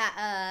 ，you know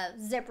that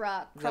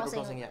zebra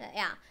crossing，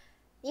 yeah。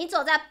你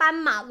走在斑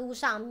马路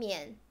上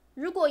面，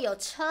如果有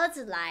车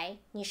子来，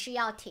你需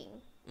要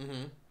停。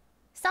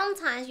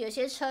Sometimes 有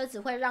些车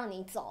子会让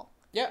你走，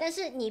但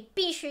是你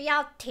必须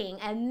要停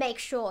and make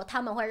sure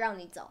他们会让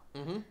你走。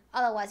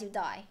Otherwise you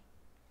die。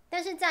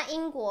但是在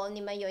英国，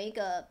你们有一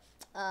个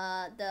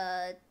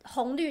的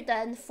红绿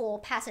灯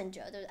for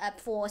passenger， 对不对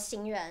？for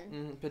行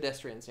人。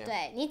Pedestrians，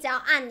 对，你只要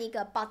按一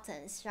个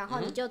buttons， 然后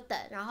你就等，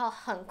然后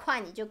很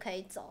快你就可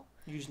以走。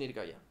You just need to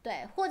go, yeah.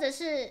 对，或者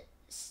是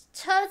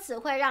车子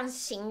会让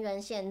行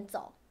人先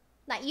走。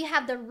Like you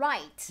have the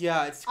right.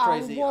 Yeah, it's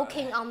crazy. On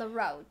walking on the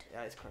road.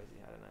 Yeah, it's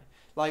crazy. I don't know.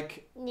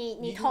 Like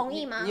你同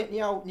意吗？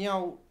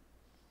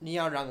你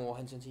要让我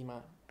很生气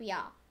吗？不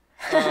要。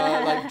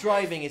Like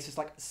driving is just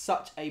like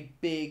such a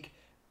big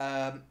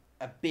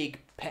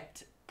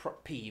pet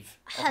peeve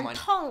of 很 mine.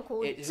 痛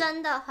苦，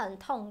真的很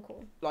痛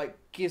苦。Like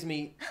gives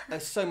me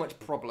so much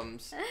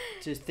problems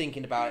just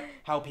thinking about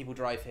how people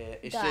drive here.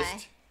 It's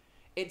just,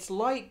 it's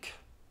like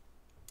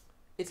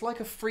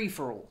a free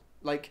for all.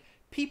 Like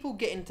people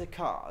get into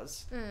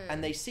cars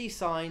and they see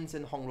signs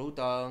and 红绿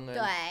灯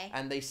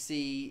and they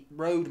see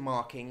road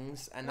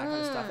markings and that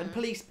kind of stuff and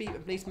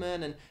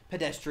policemen and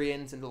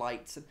pedestrians and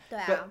lights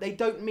but they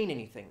don't mean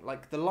anything.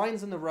 Like the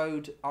lines on the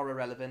road are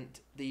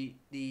irrelevant.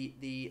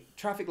 The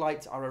traffic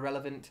lights are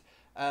irrelevant.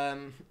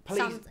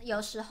 Police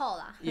有时候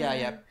啦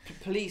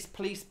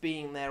police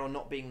being there or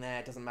not being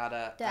there doesn't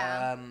matter.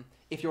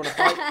 If you're on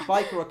a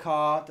bike or a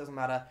car, doesn't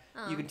matter.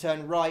 You can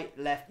turn right,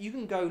 left. You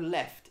can go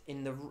left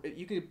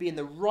you could be in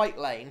the right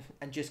lane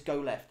and just go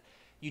left.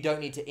 You don't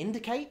need to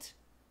indicate.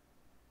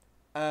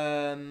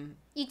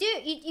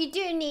 You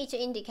do need to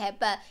indicate,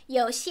 but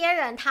有些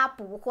人他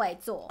不会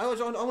做。I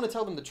want to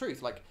tell them the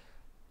truth. Like,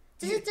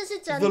 这是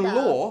真的。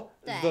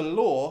The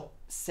law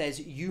says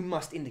you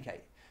must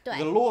indicate.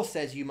 The law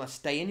says you must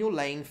stay in your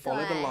lane,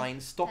 follow the line,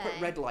 stop at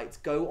red lights,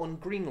 go on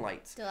green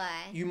lights.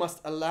 You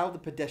must allow the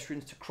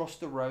pedestrians to cross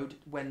the road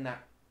when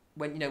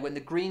the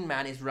green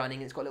man is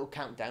running, it's got a little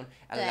countdown,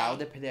 allow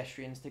the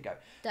pedestrians to go.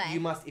 You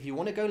must, if you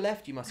want to go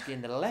left, you must get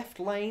in the left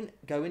lane,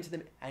 go into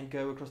them and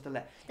go across the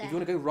left. If you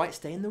want to go right,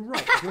 stay in the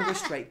right. If you want to go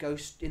straight, go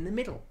in the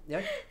middle.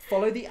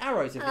 Follow the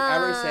arrows. If the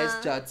arrow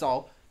says 这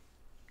走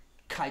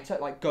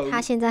like go.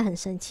 他现在很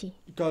生气。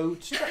 Go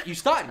straight. You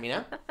started me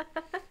now.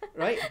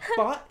 Right?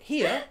 But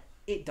here,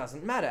 it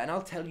doesn't matter. And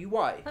I'll tell you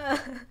why.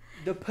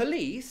 The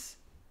police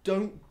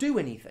don't do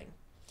anything.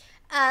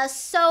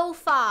 So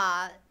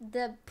far,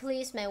 the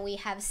policemen we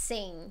have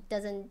seen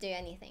doesn't do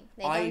anything.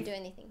 They don't do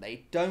anything.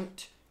 They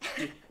don't.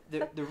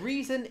 The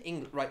reason,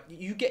 right,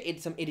 you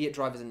get some idiot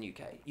drivers in the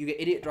UK. You get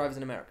idiot drivers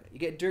in America. You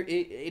get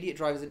idiot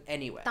drivers in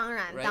anywhere. 当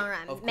然 right? 当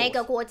然，每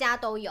个国家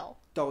都有。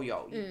都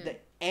有。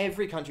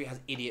Every country has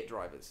idiot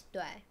drivers.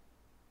 对。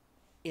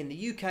In the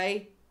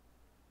UK,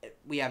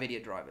 we have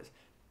idiot drivers.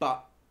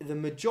 But the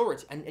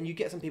majority, and you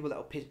get some people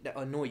that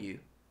annoy you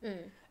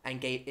and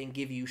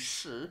give you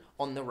屎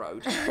on the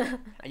road.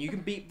 And you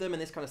can beep them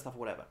and this kind of stuff or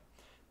whatever.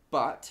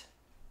 But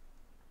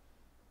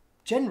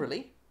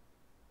generally,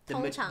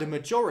 the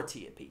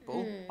majority of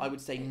people, I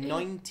would say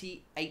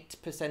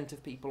 98%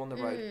 of people on the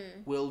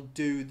road will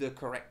do the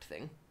correct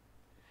thing.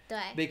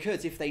 对。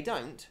 Because if they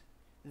don't,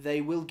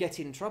 they will get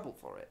in trouble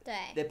for it.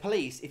 对。 The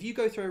police, if you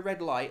go through a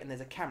red light and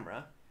there's a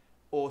camera,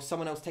 or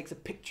someone else takes a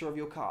picture of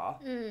your car,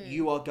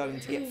 you are going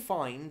to get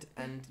fined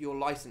and your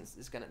license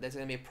there's going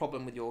to be a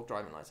problem with your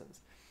driving license.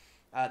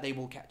 They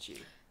will catch you.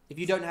 If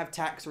you don't have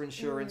tax or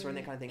insurance or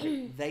any kind of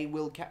thing, they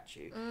will catch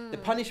you. The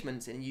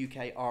punishments in the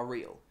UK are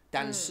real.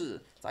 但是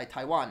在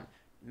台湾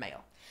没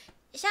有。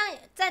像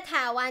在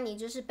台湾，你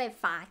就是被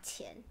罚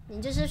钱，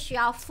你就是需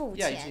要付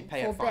钱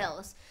for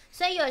bills，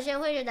 所以有些人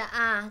会觉得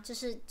啊，就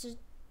是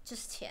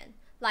钱。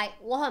Like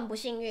我很不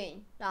幸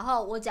运，然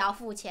后我只要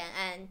付钱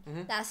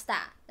and that's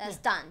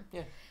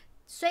done.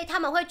 所以他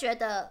们会觉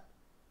得，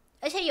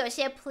而且有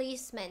些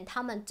policemen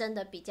他们真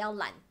的比较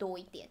懒惰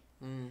一点，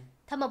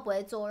他们不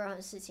会做任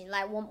何事情。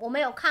Like 我们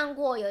有看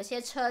过有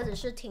些车子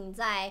是停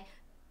在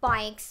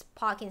bikes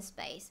parking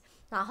space，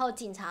 然后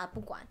警察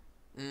不管，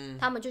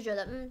他们就觉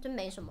得这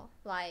没什么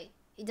 ，like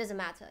it doesn't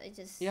matter,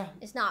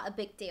 it's not a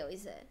big deal,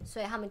 is it？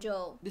 所以他们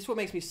就 This is what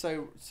makes me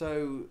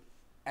so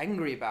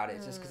angry about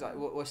it, just because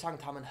我想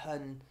他们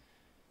很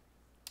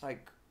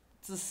like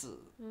自私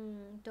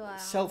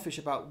selfish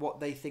about what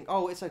they think.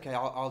 Oh, it's okay,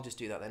 I'll just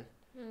do that then.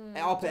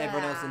 I'll put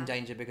everyone else in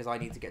danger because I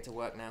need to get to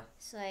work now.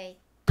 所以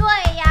对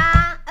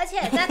呀，而且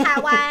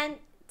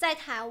在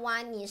台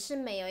湾你是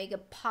没有一个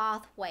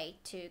pathway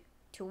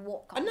to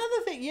walk on.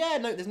 Another thing,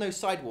 no, there's no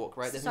sidewalk,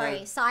 right? There's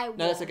sidewalk.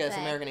 No, that's okay. It's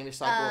American English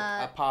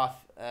sidewalk, a path,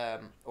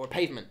 or a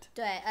pavement.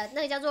 对，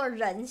那个叫做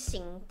人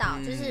行道，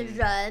就是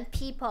人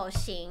people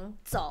行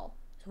走。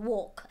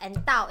Walk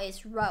and 道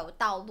is road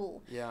道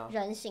路，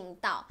人行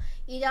道。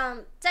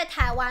在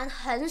台湾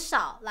很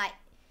少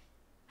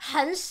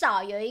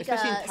有一个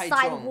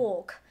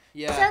sidewalk，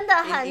 真的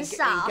很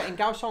少。In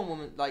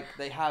Kaohsiung, like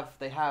they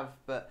have,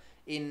 but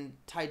in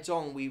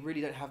Taiwan we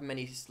really don't have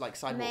many like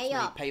sidewalks,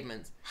 many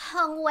pavements.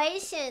 很危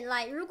险。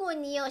Like 如果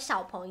你有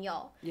小朋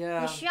友，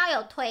你需要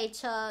有推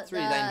车 the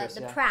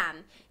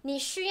pram， 你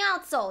需要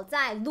走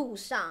在路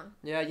上。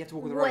Yeah, you have to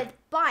walk the road. With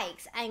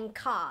bikes and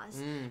cars.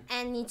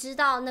 And 你知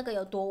道那个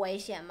有多危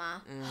险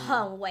吗？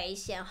很危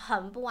险，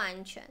很不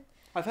安全。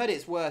I've heard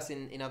it's worse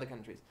in other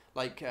countries,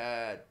 like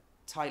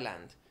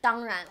Thailand.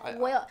 当然，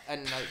我有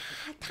and like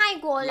泰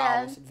国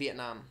人 Laos,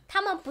 Vietnam.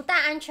 他们不戴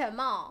安全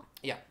帽。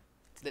Yeah,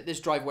 they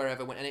just drive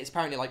wherever, and it's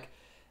apparently like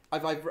I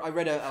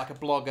read a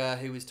blogger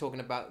who was talking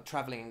about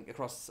traveling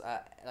across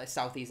like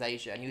Southeast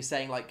Asia, and he was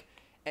saying like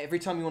every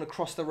time you want to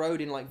cross the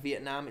road in like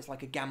Vietnam, it's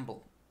like a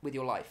gamble with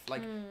your life.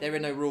 Like there are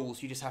no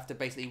rules, you just have to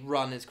basically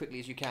run as quickly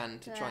as you can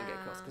to try and get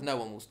across because no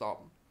one will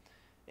stop.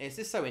 It's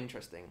just so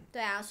interesting.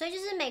 对啊，所以就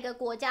是每个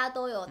国家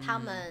都有他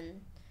们，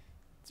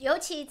尤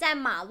其在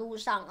马路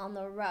上 on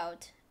the road，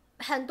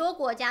 很多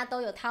国家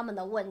都有他们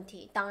的问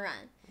题。当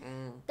然，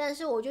但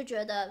是我就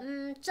觉得，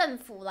政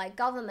府 like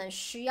government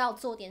需要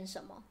做点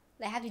什么。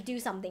They have to do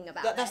something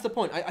about it. That's the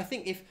point. I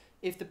think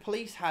if the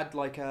police had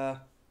like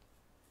a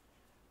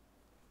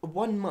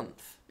 1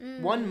 month,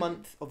 1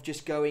 month of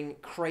just going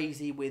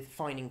crazy with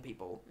finding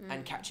people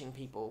and catching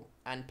people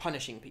and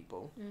punishing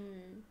people,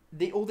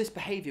 all this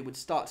behaviour would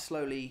start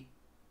slowly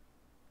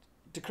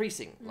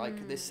decreasing,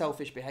 like this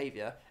selfish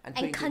behaviour and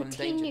putting people in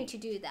danger. And continue to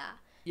do that.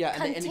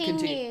 Yeah, and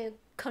continue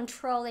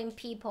controlling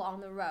people on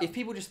the road. If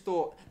people just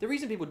thought, the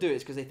reason people do it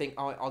is because they think,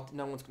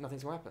 nothing's going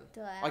to happen.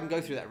 I can go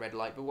through that red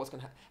light, but what's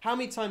going to happen? How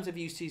many times have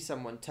you seen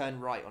someone turn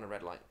right on a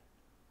red light?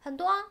 很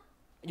多啊。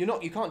You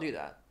can't do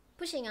that.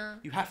 不行啊。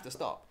You have to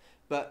stop.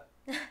 But,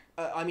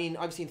 I mean,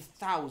 I've seen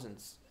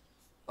thousands.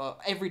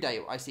 Every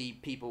day I see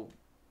people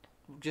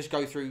just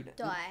go through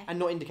and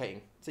not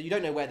indicating. So you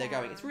don't know where they're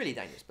going. It's really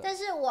dangerous. But 但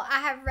是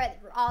I have read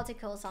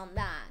articles on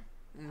that.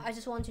 I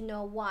just want to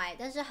know why.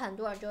 但是很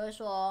多人就会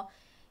说，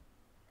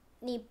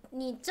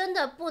你真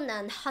的不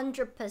能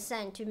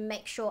100% to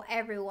make sure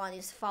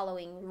everyone is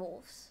following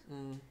rules.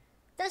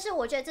 但是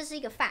我觉得这是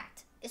一个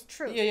fact. It's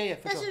true. Yeah,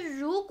 但是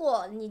如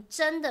果你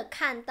真的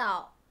看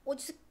到，我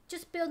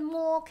just build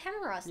more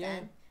cameras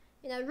then.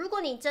 You know, 如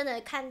果你真的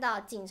看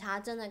到警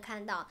察真的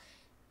看到，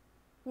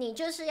你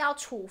就是要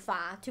处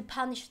罚 to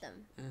punish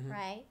them,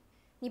 right?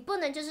 你不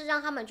能就是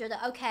让他们觉得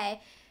okay,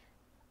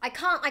 I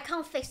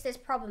can't fix this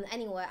problem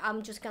anyway.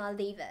 I'm just gonna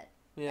leave it.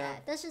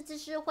 Yeah. 但是这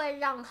是会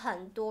让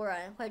很多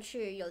人会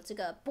去有这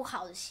个不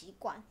好的习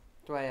惯。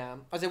对啊。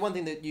I say one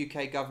thing that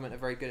UK government are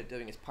very good at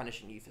doing is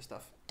punishing you for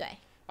stuff. 对。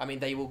I mean,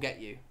 they will get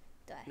you.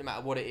 No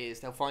matter what it is,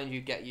 they'll find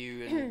you, get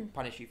you, and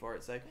punish you for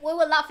it. So we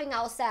were laughing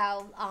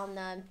ourselves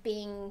on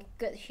being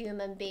good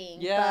human being,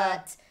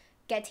 but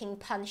getting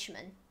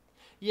punishment.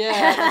 Yeah,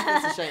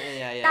 that's a shame.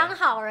 Yeah. 当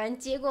好人，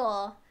结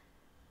果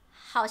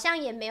好像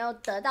也没有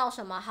得到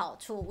什么好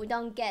处。We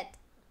don't get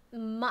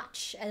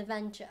much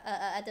advantage.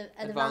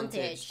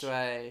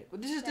 对。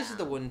Well, this is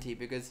the wonty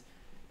because,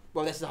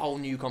 well, this is a whole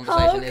new 好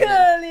conversation, 可 isn't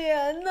it?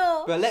 怜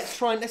哦。But let's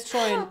try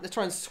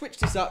and switch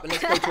this up and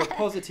let's go to a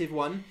positive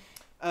one.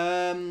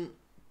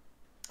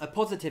 A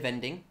positive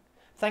ending.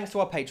 Thanks to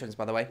our patrons,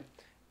 by the way.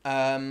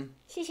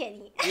 谢谢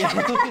你。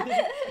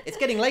It's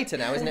getting later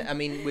now, isn't it? I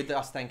mean, with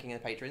us thanking the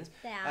patrons.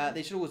 对啊。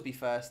They should always be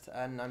first,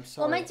 and I'm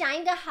sorry. 我们讲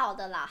一个好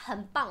的啦，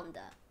很棒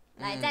的。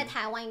来，在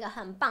台湾一个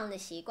很棒的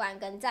习惯，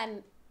跟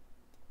在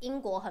英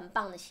国很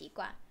棒的习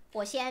惯。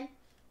我先。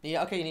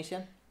OK， 你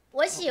先。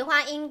我喜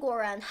欢英国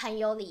人很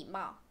有礼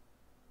貌。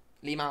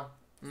礼貌。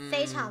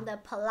非常的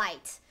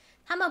polite。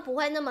他们不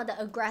会那么的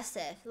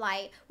aggressive，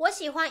 like 我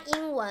喜欢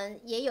英文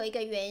也有一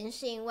个原因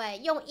是因为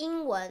用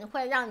英文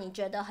会让你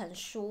觉得很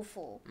舒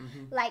服。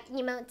like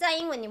你们在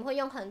英文你们会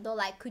用很多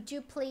like could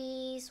you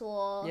please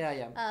or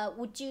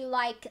would you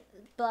like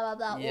blah blah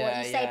blah or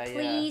you say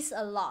please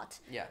a lot.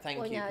 Yeah, thank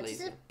you, please.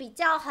 就是比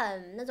较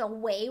很那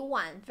种委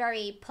婉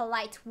very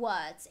polite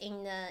words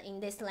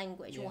in this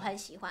language， 我很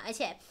喜欢，而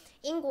且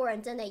英国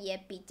人真的也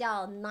比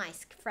较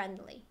nice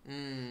friendly，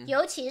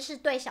 尤其是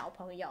对小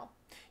朋友。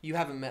You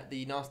haven't met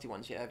the nasty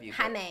ones yet, have you?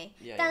 还没。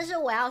但是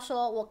我要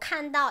说，我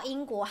看到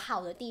英国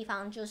好的地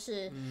方就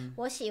是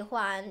我喜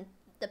欢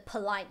the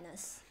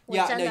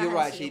politeness。Yeah, no, you're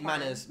right. Actually,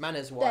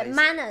 manners wise. 对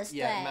manners，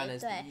 yeah, manners.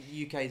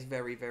 The UK is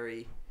very,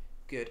 very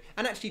good,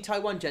 and actually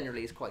Taiwan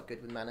generally is quite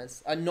good with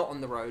manners. Not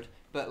on the road,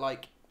 but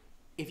like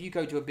if you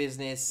go to a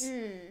business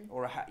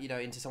or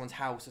into someone's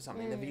house or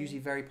something, they're usually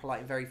very polite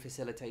and very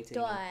facilitating.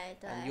 对。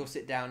And you'll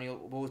sit down,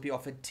 you'll always be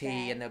offered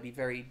tea, and they'll be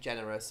very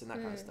generous and that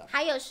kind of stuff.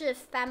 还有是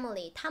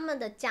family， 他们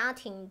的家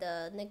庭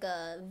的那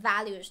个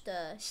values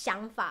的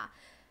想法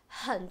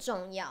很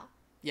重要。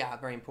Yeah,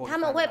 very important. 他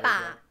们会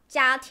把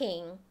家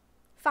庭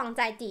放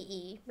在第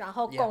一，然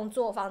后工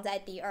作放在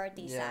第二、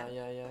第三。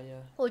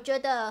Yeah. 我觉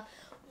得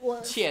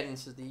钱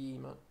是第一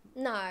吗？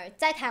哪儿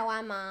在台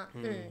湾吗？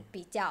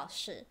比较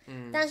是。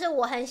但是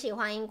我很喜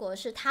欢英国，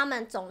是他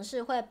们总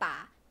是会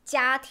把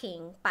家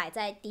庭摆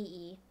在第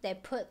一。They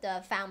put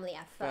the family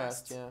at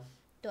first.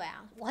 对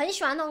啊，我很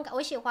喜欢那种，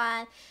我喜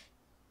欢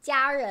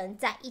家人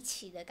在一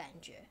起的感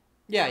觉。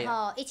然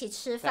后一起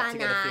吃饭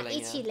啊，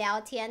一起聊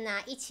天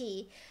啊，一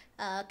起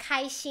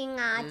开心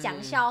啊，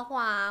讲笑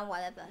话啊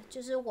 ，whatever， 就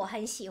是我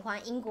很喜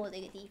欢英国的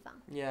一个地方。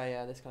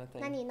Yeah, this kind of thing.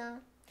 那你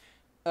呢？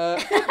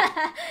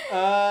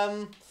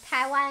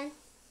台湾。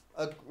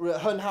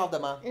很好的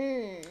吗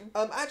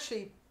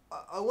？Actually,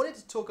 I wanted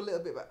to talk a little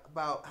bit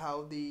about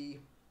how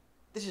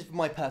this is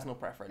my personal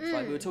preference.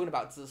 Like we were talking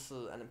about 自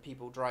私 and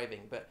people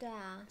driving, but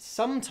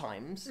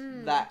sometimes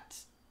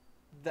that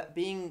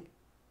being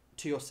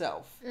to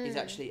yourself is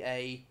actually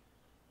a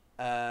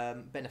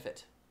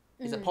benefit.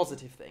 Is a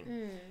positive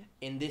thing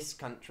in this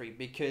country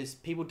because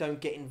people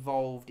don't get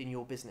involved in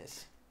your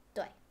business.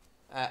 对。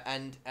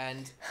And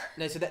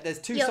no, so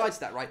there's two sides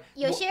to that, right?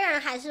 有些人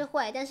还是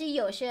会，但是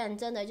有些人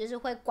真的就是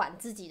会管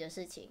自己的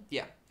事情。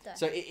Yeah.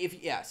 So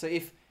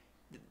if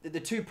the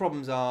two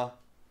problems are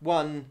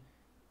one,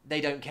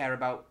 they don't care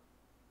about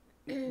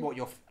what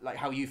you're like,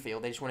 how you feel.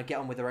 They just want to get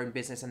on with their own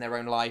business and their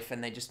own life,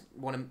 and they just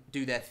want to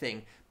do their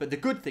thing. But the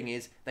good thing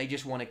is they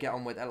just want to get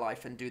on with their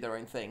life and do their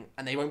own thing,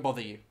 and they won't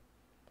bother you.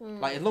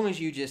 Like, as long as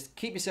you just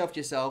keep yourself to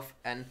yourself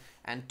and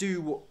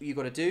do what you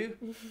got to do,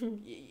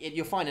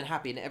 you're fine and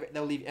happy, and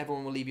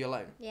everyone will leave you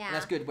alone. Yeah. And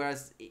that's good.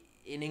 Whereas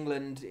in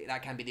England,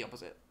 that can be the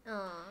opposite.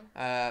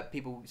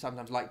 People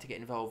sometimes like to get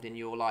involved in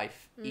your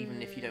life,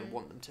 even if you don't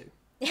want them to.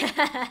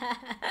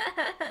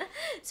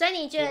 所以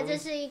你觉得这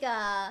是一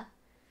个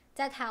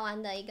在台湾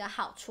的一个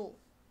好处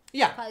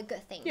Yeah. a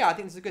good thing. Yeah, I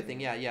think it's a good thing.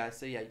 Yeah.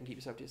 So yeah, you can keep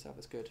yourself to yourself.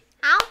 That's good.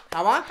 好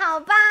啊，好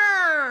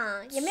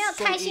棒！有没有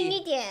开心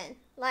一点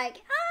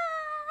 ？Like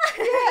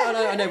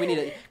Yeah, I know we need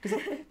it because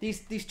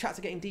these chats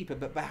are getting deeper,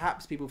 but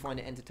perhaps people find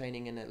it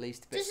entertaining and at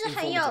least a bit 就是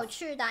很有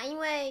趣的，因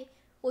为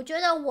我觉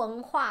得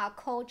文化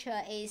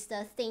culture is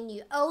the thing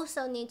you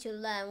also need to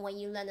learn when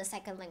you learn the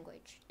second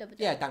language， 对不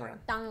对？ Yeah, 当然。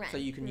当然。So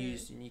you can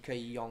use 你可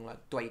以用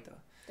对的。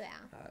对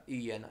啊。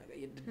语言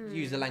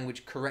use the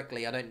language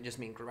correctly. I don't just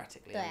mean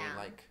grammatically. I mean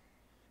like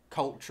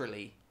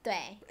culturally.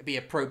 对。Be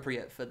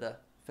appropriate for the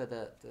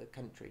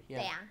country. Yeah.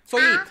 对啊。所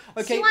以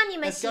okay, 希望你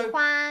们喜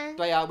欢。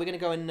对啊，we're gonna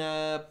go and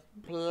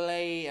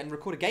play and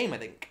record a game. I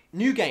think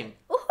new game.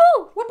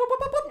 Woohoo!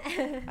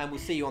 And we'll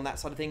see you on that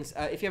side of things.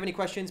 If you have any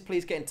questions,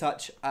 please get in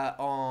touch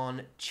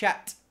on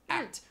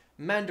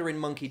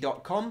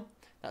chat@mandarinmonkey.com.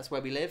 That's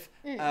where we live.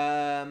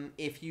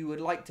 If you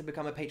would like to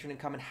become a patron and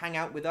come and hang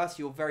out with us,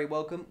 you're very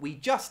welcome. We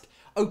just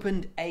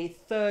opened a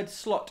third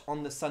slot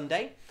on the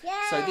Sunday. Yay!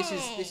 So this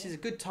is a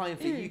good time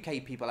for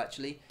UK people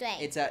actually. 对。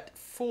 It's at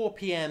 4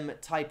 p.m.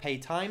 Taipei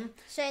time.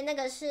 所以那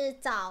个是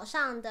早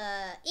上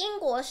的英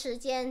国时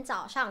间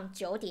早上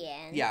9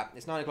点。Yeah,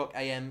 it's 9 o'clock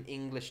a.m.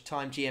 English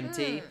time,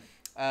 GMT.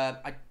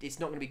 It's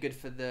not going to be good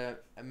for the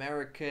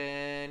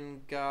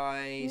American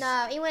guys.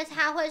 No, 因为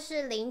它会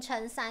是凌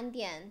晨3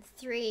点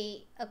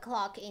 3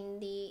 o'clock in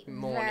the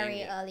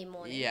very early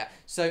morning. Yeah.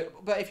 So,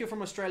 but if you're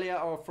from Australia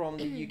or from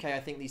the UK, I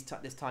think this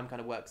time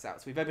kind of works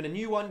out. So we've opened a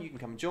new one. You can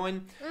come and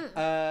join.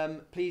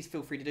 Please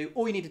feel free to do.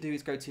 All you need to do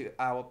is go to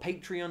our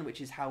Patreon,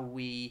 which is how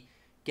we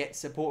get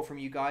support from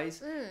you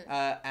guys,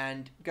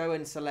 and go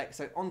and select.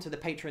 So onto the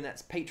Patreon.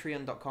 That's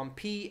patreon.com.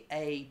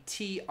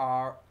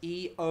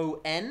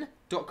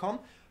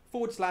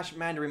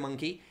 patreon.com/Mandarin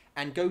Monkey,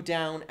 and go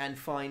down and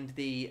find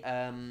the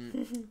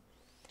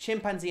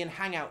chimpanzee and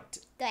hangout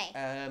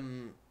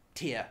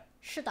tier.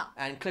 是的。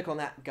 And click on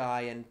that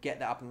guy and get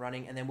that up and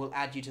running, and then we'll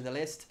add you to the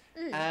list.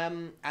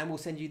 And we'll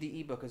send you the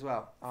ebook as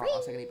well.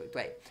 I'll send an ebook.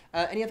 Great.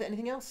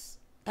 Anything else?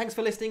 Thanks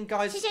for listening,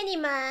 guys. 谢谢你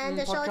们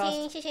的收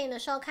听，谢谢你们的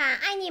收看，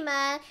爱你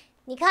们，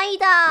你可以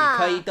的，你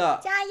可以的，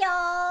加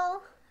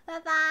油，拜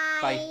拜。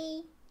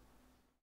Bye.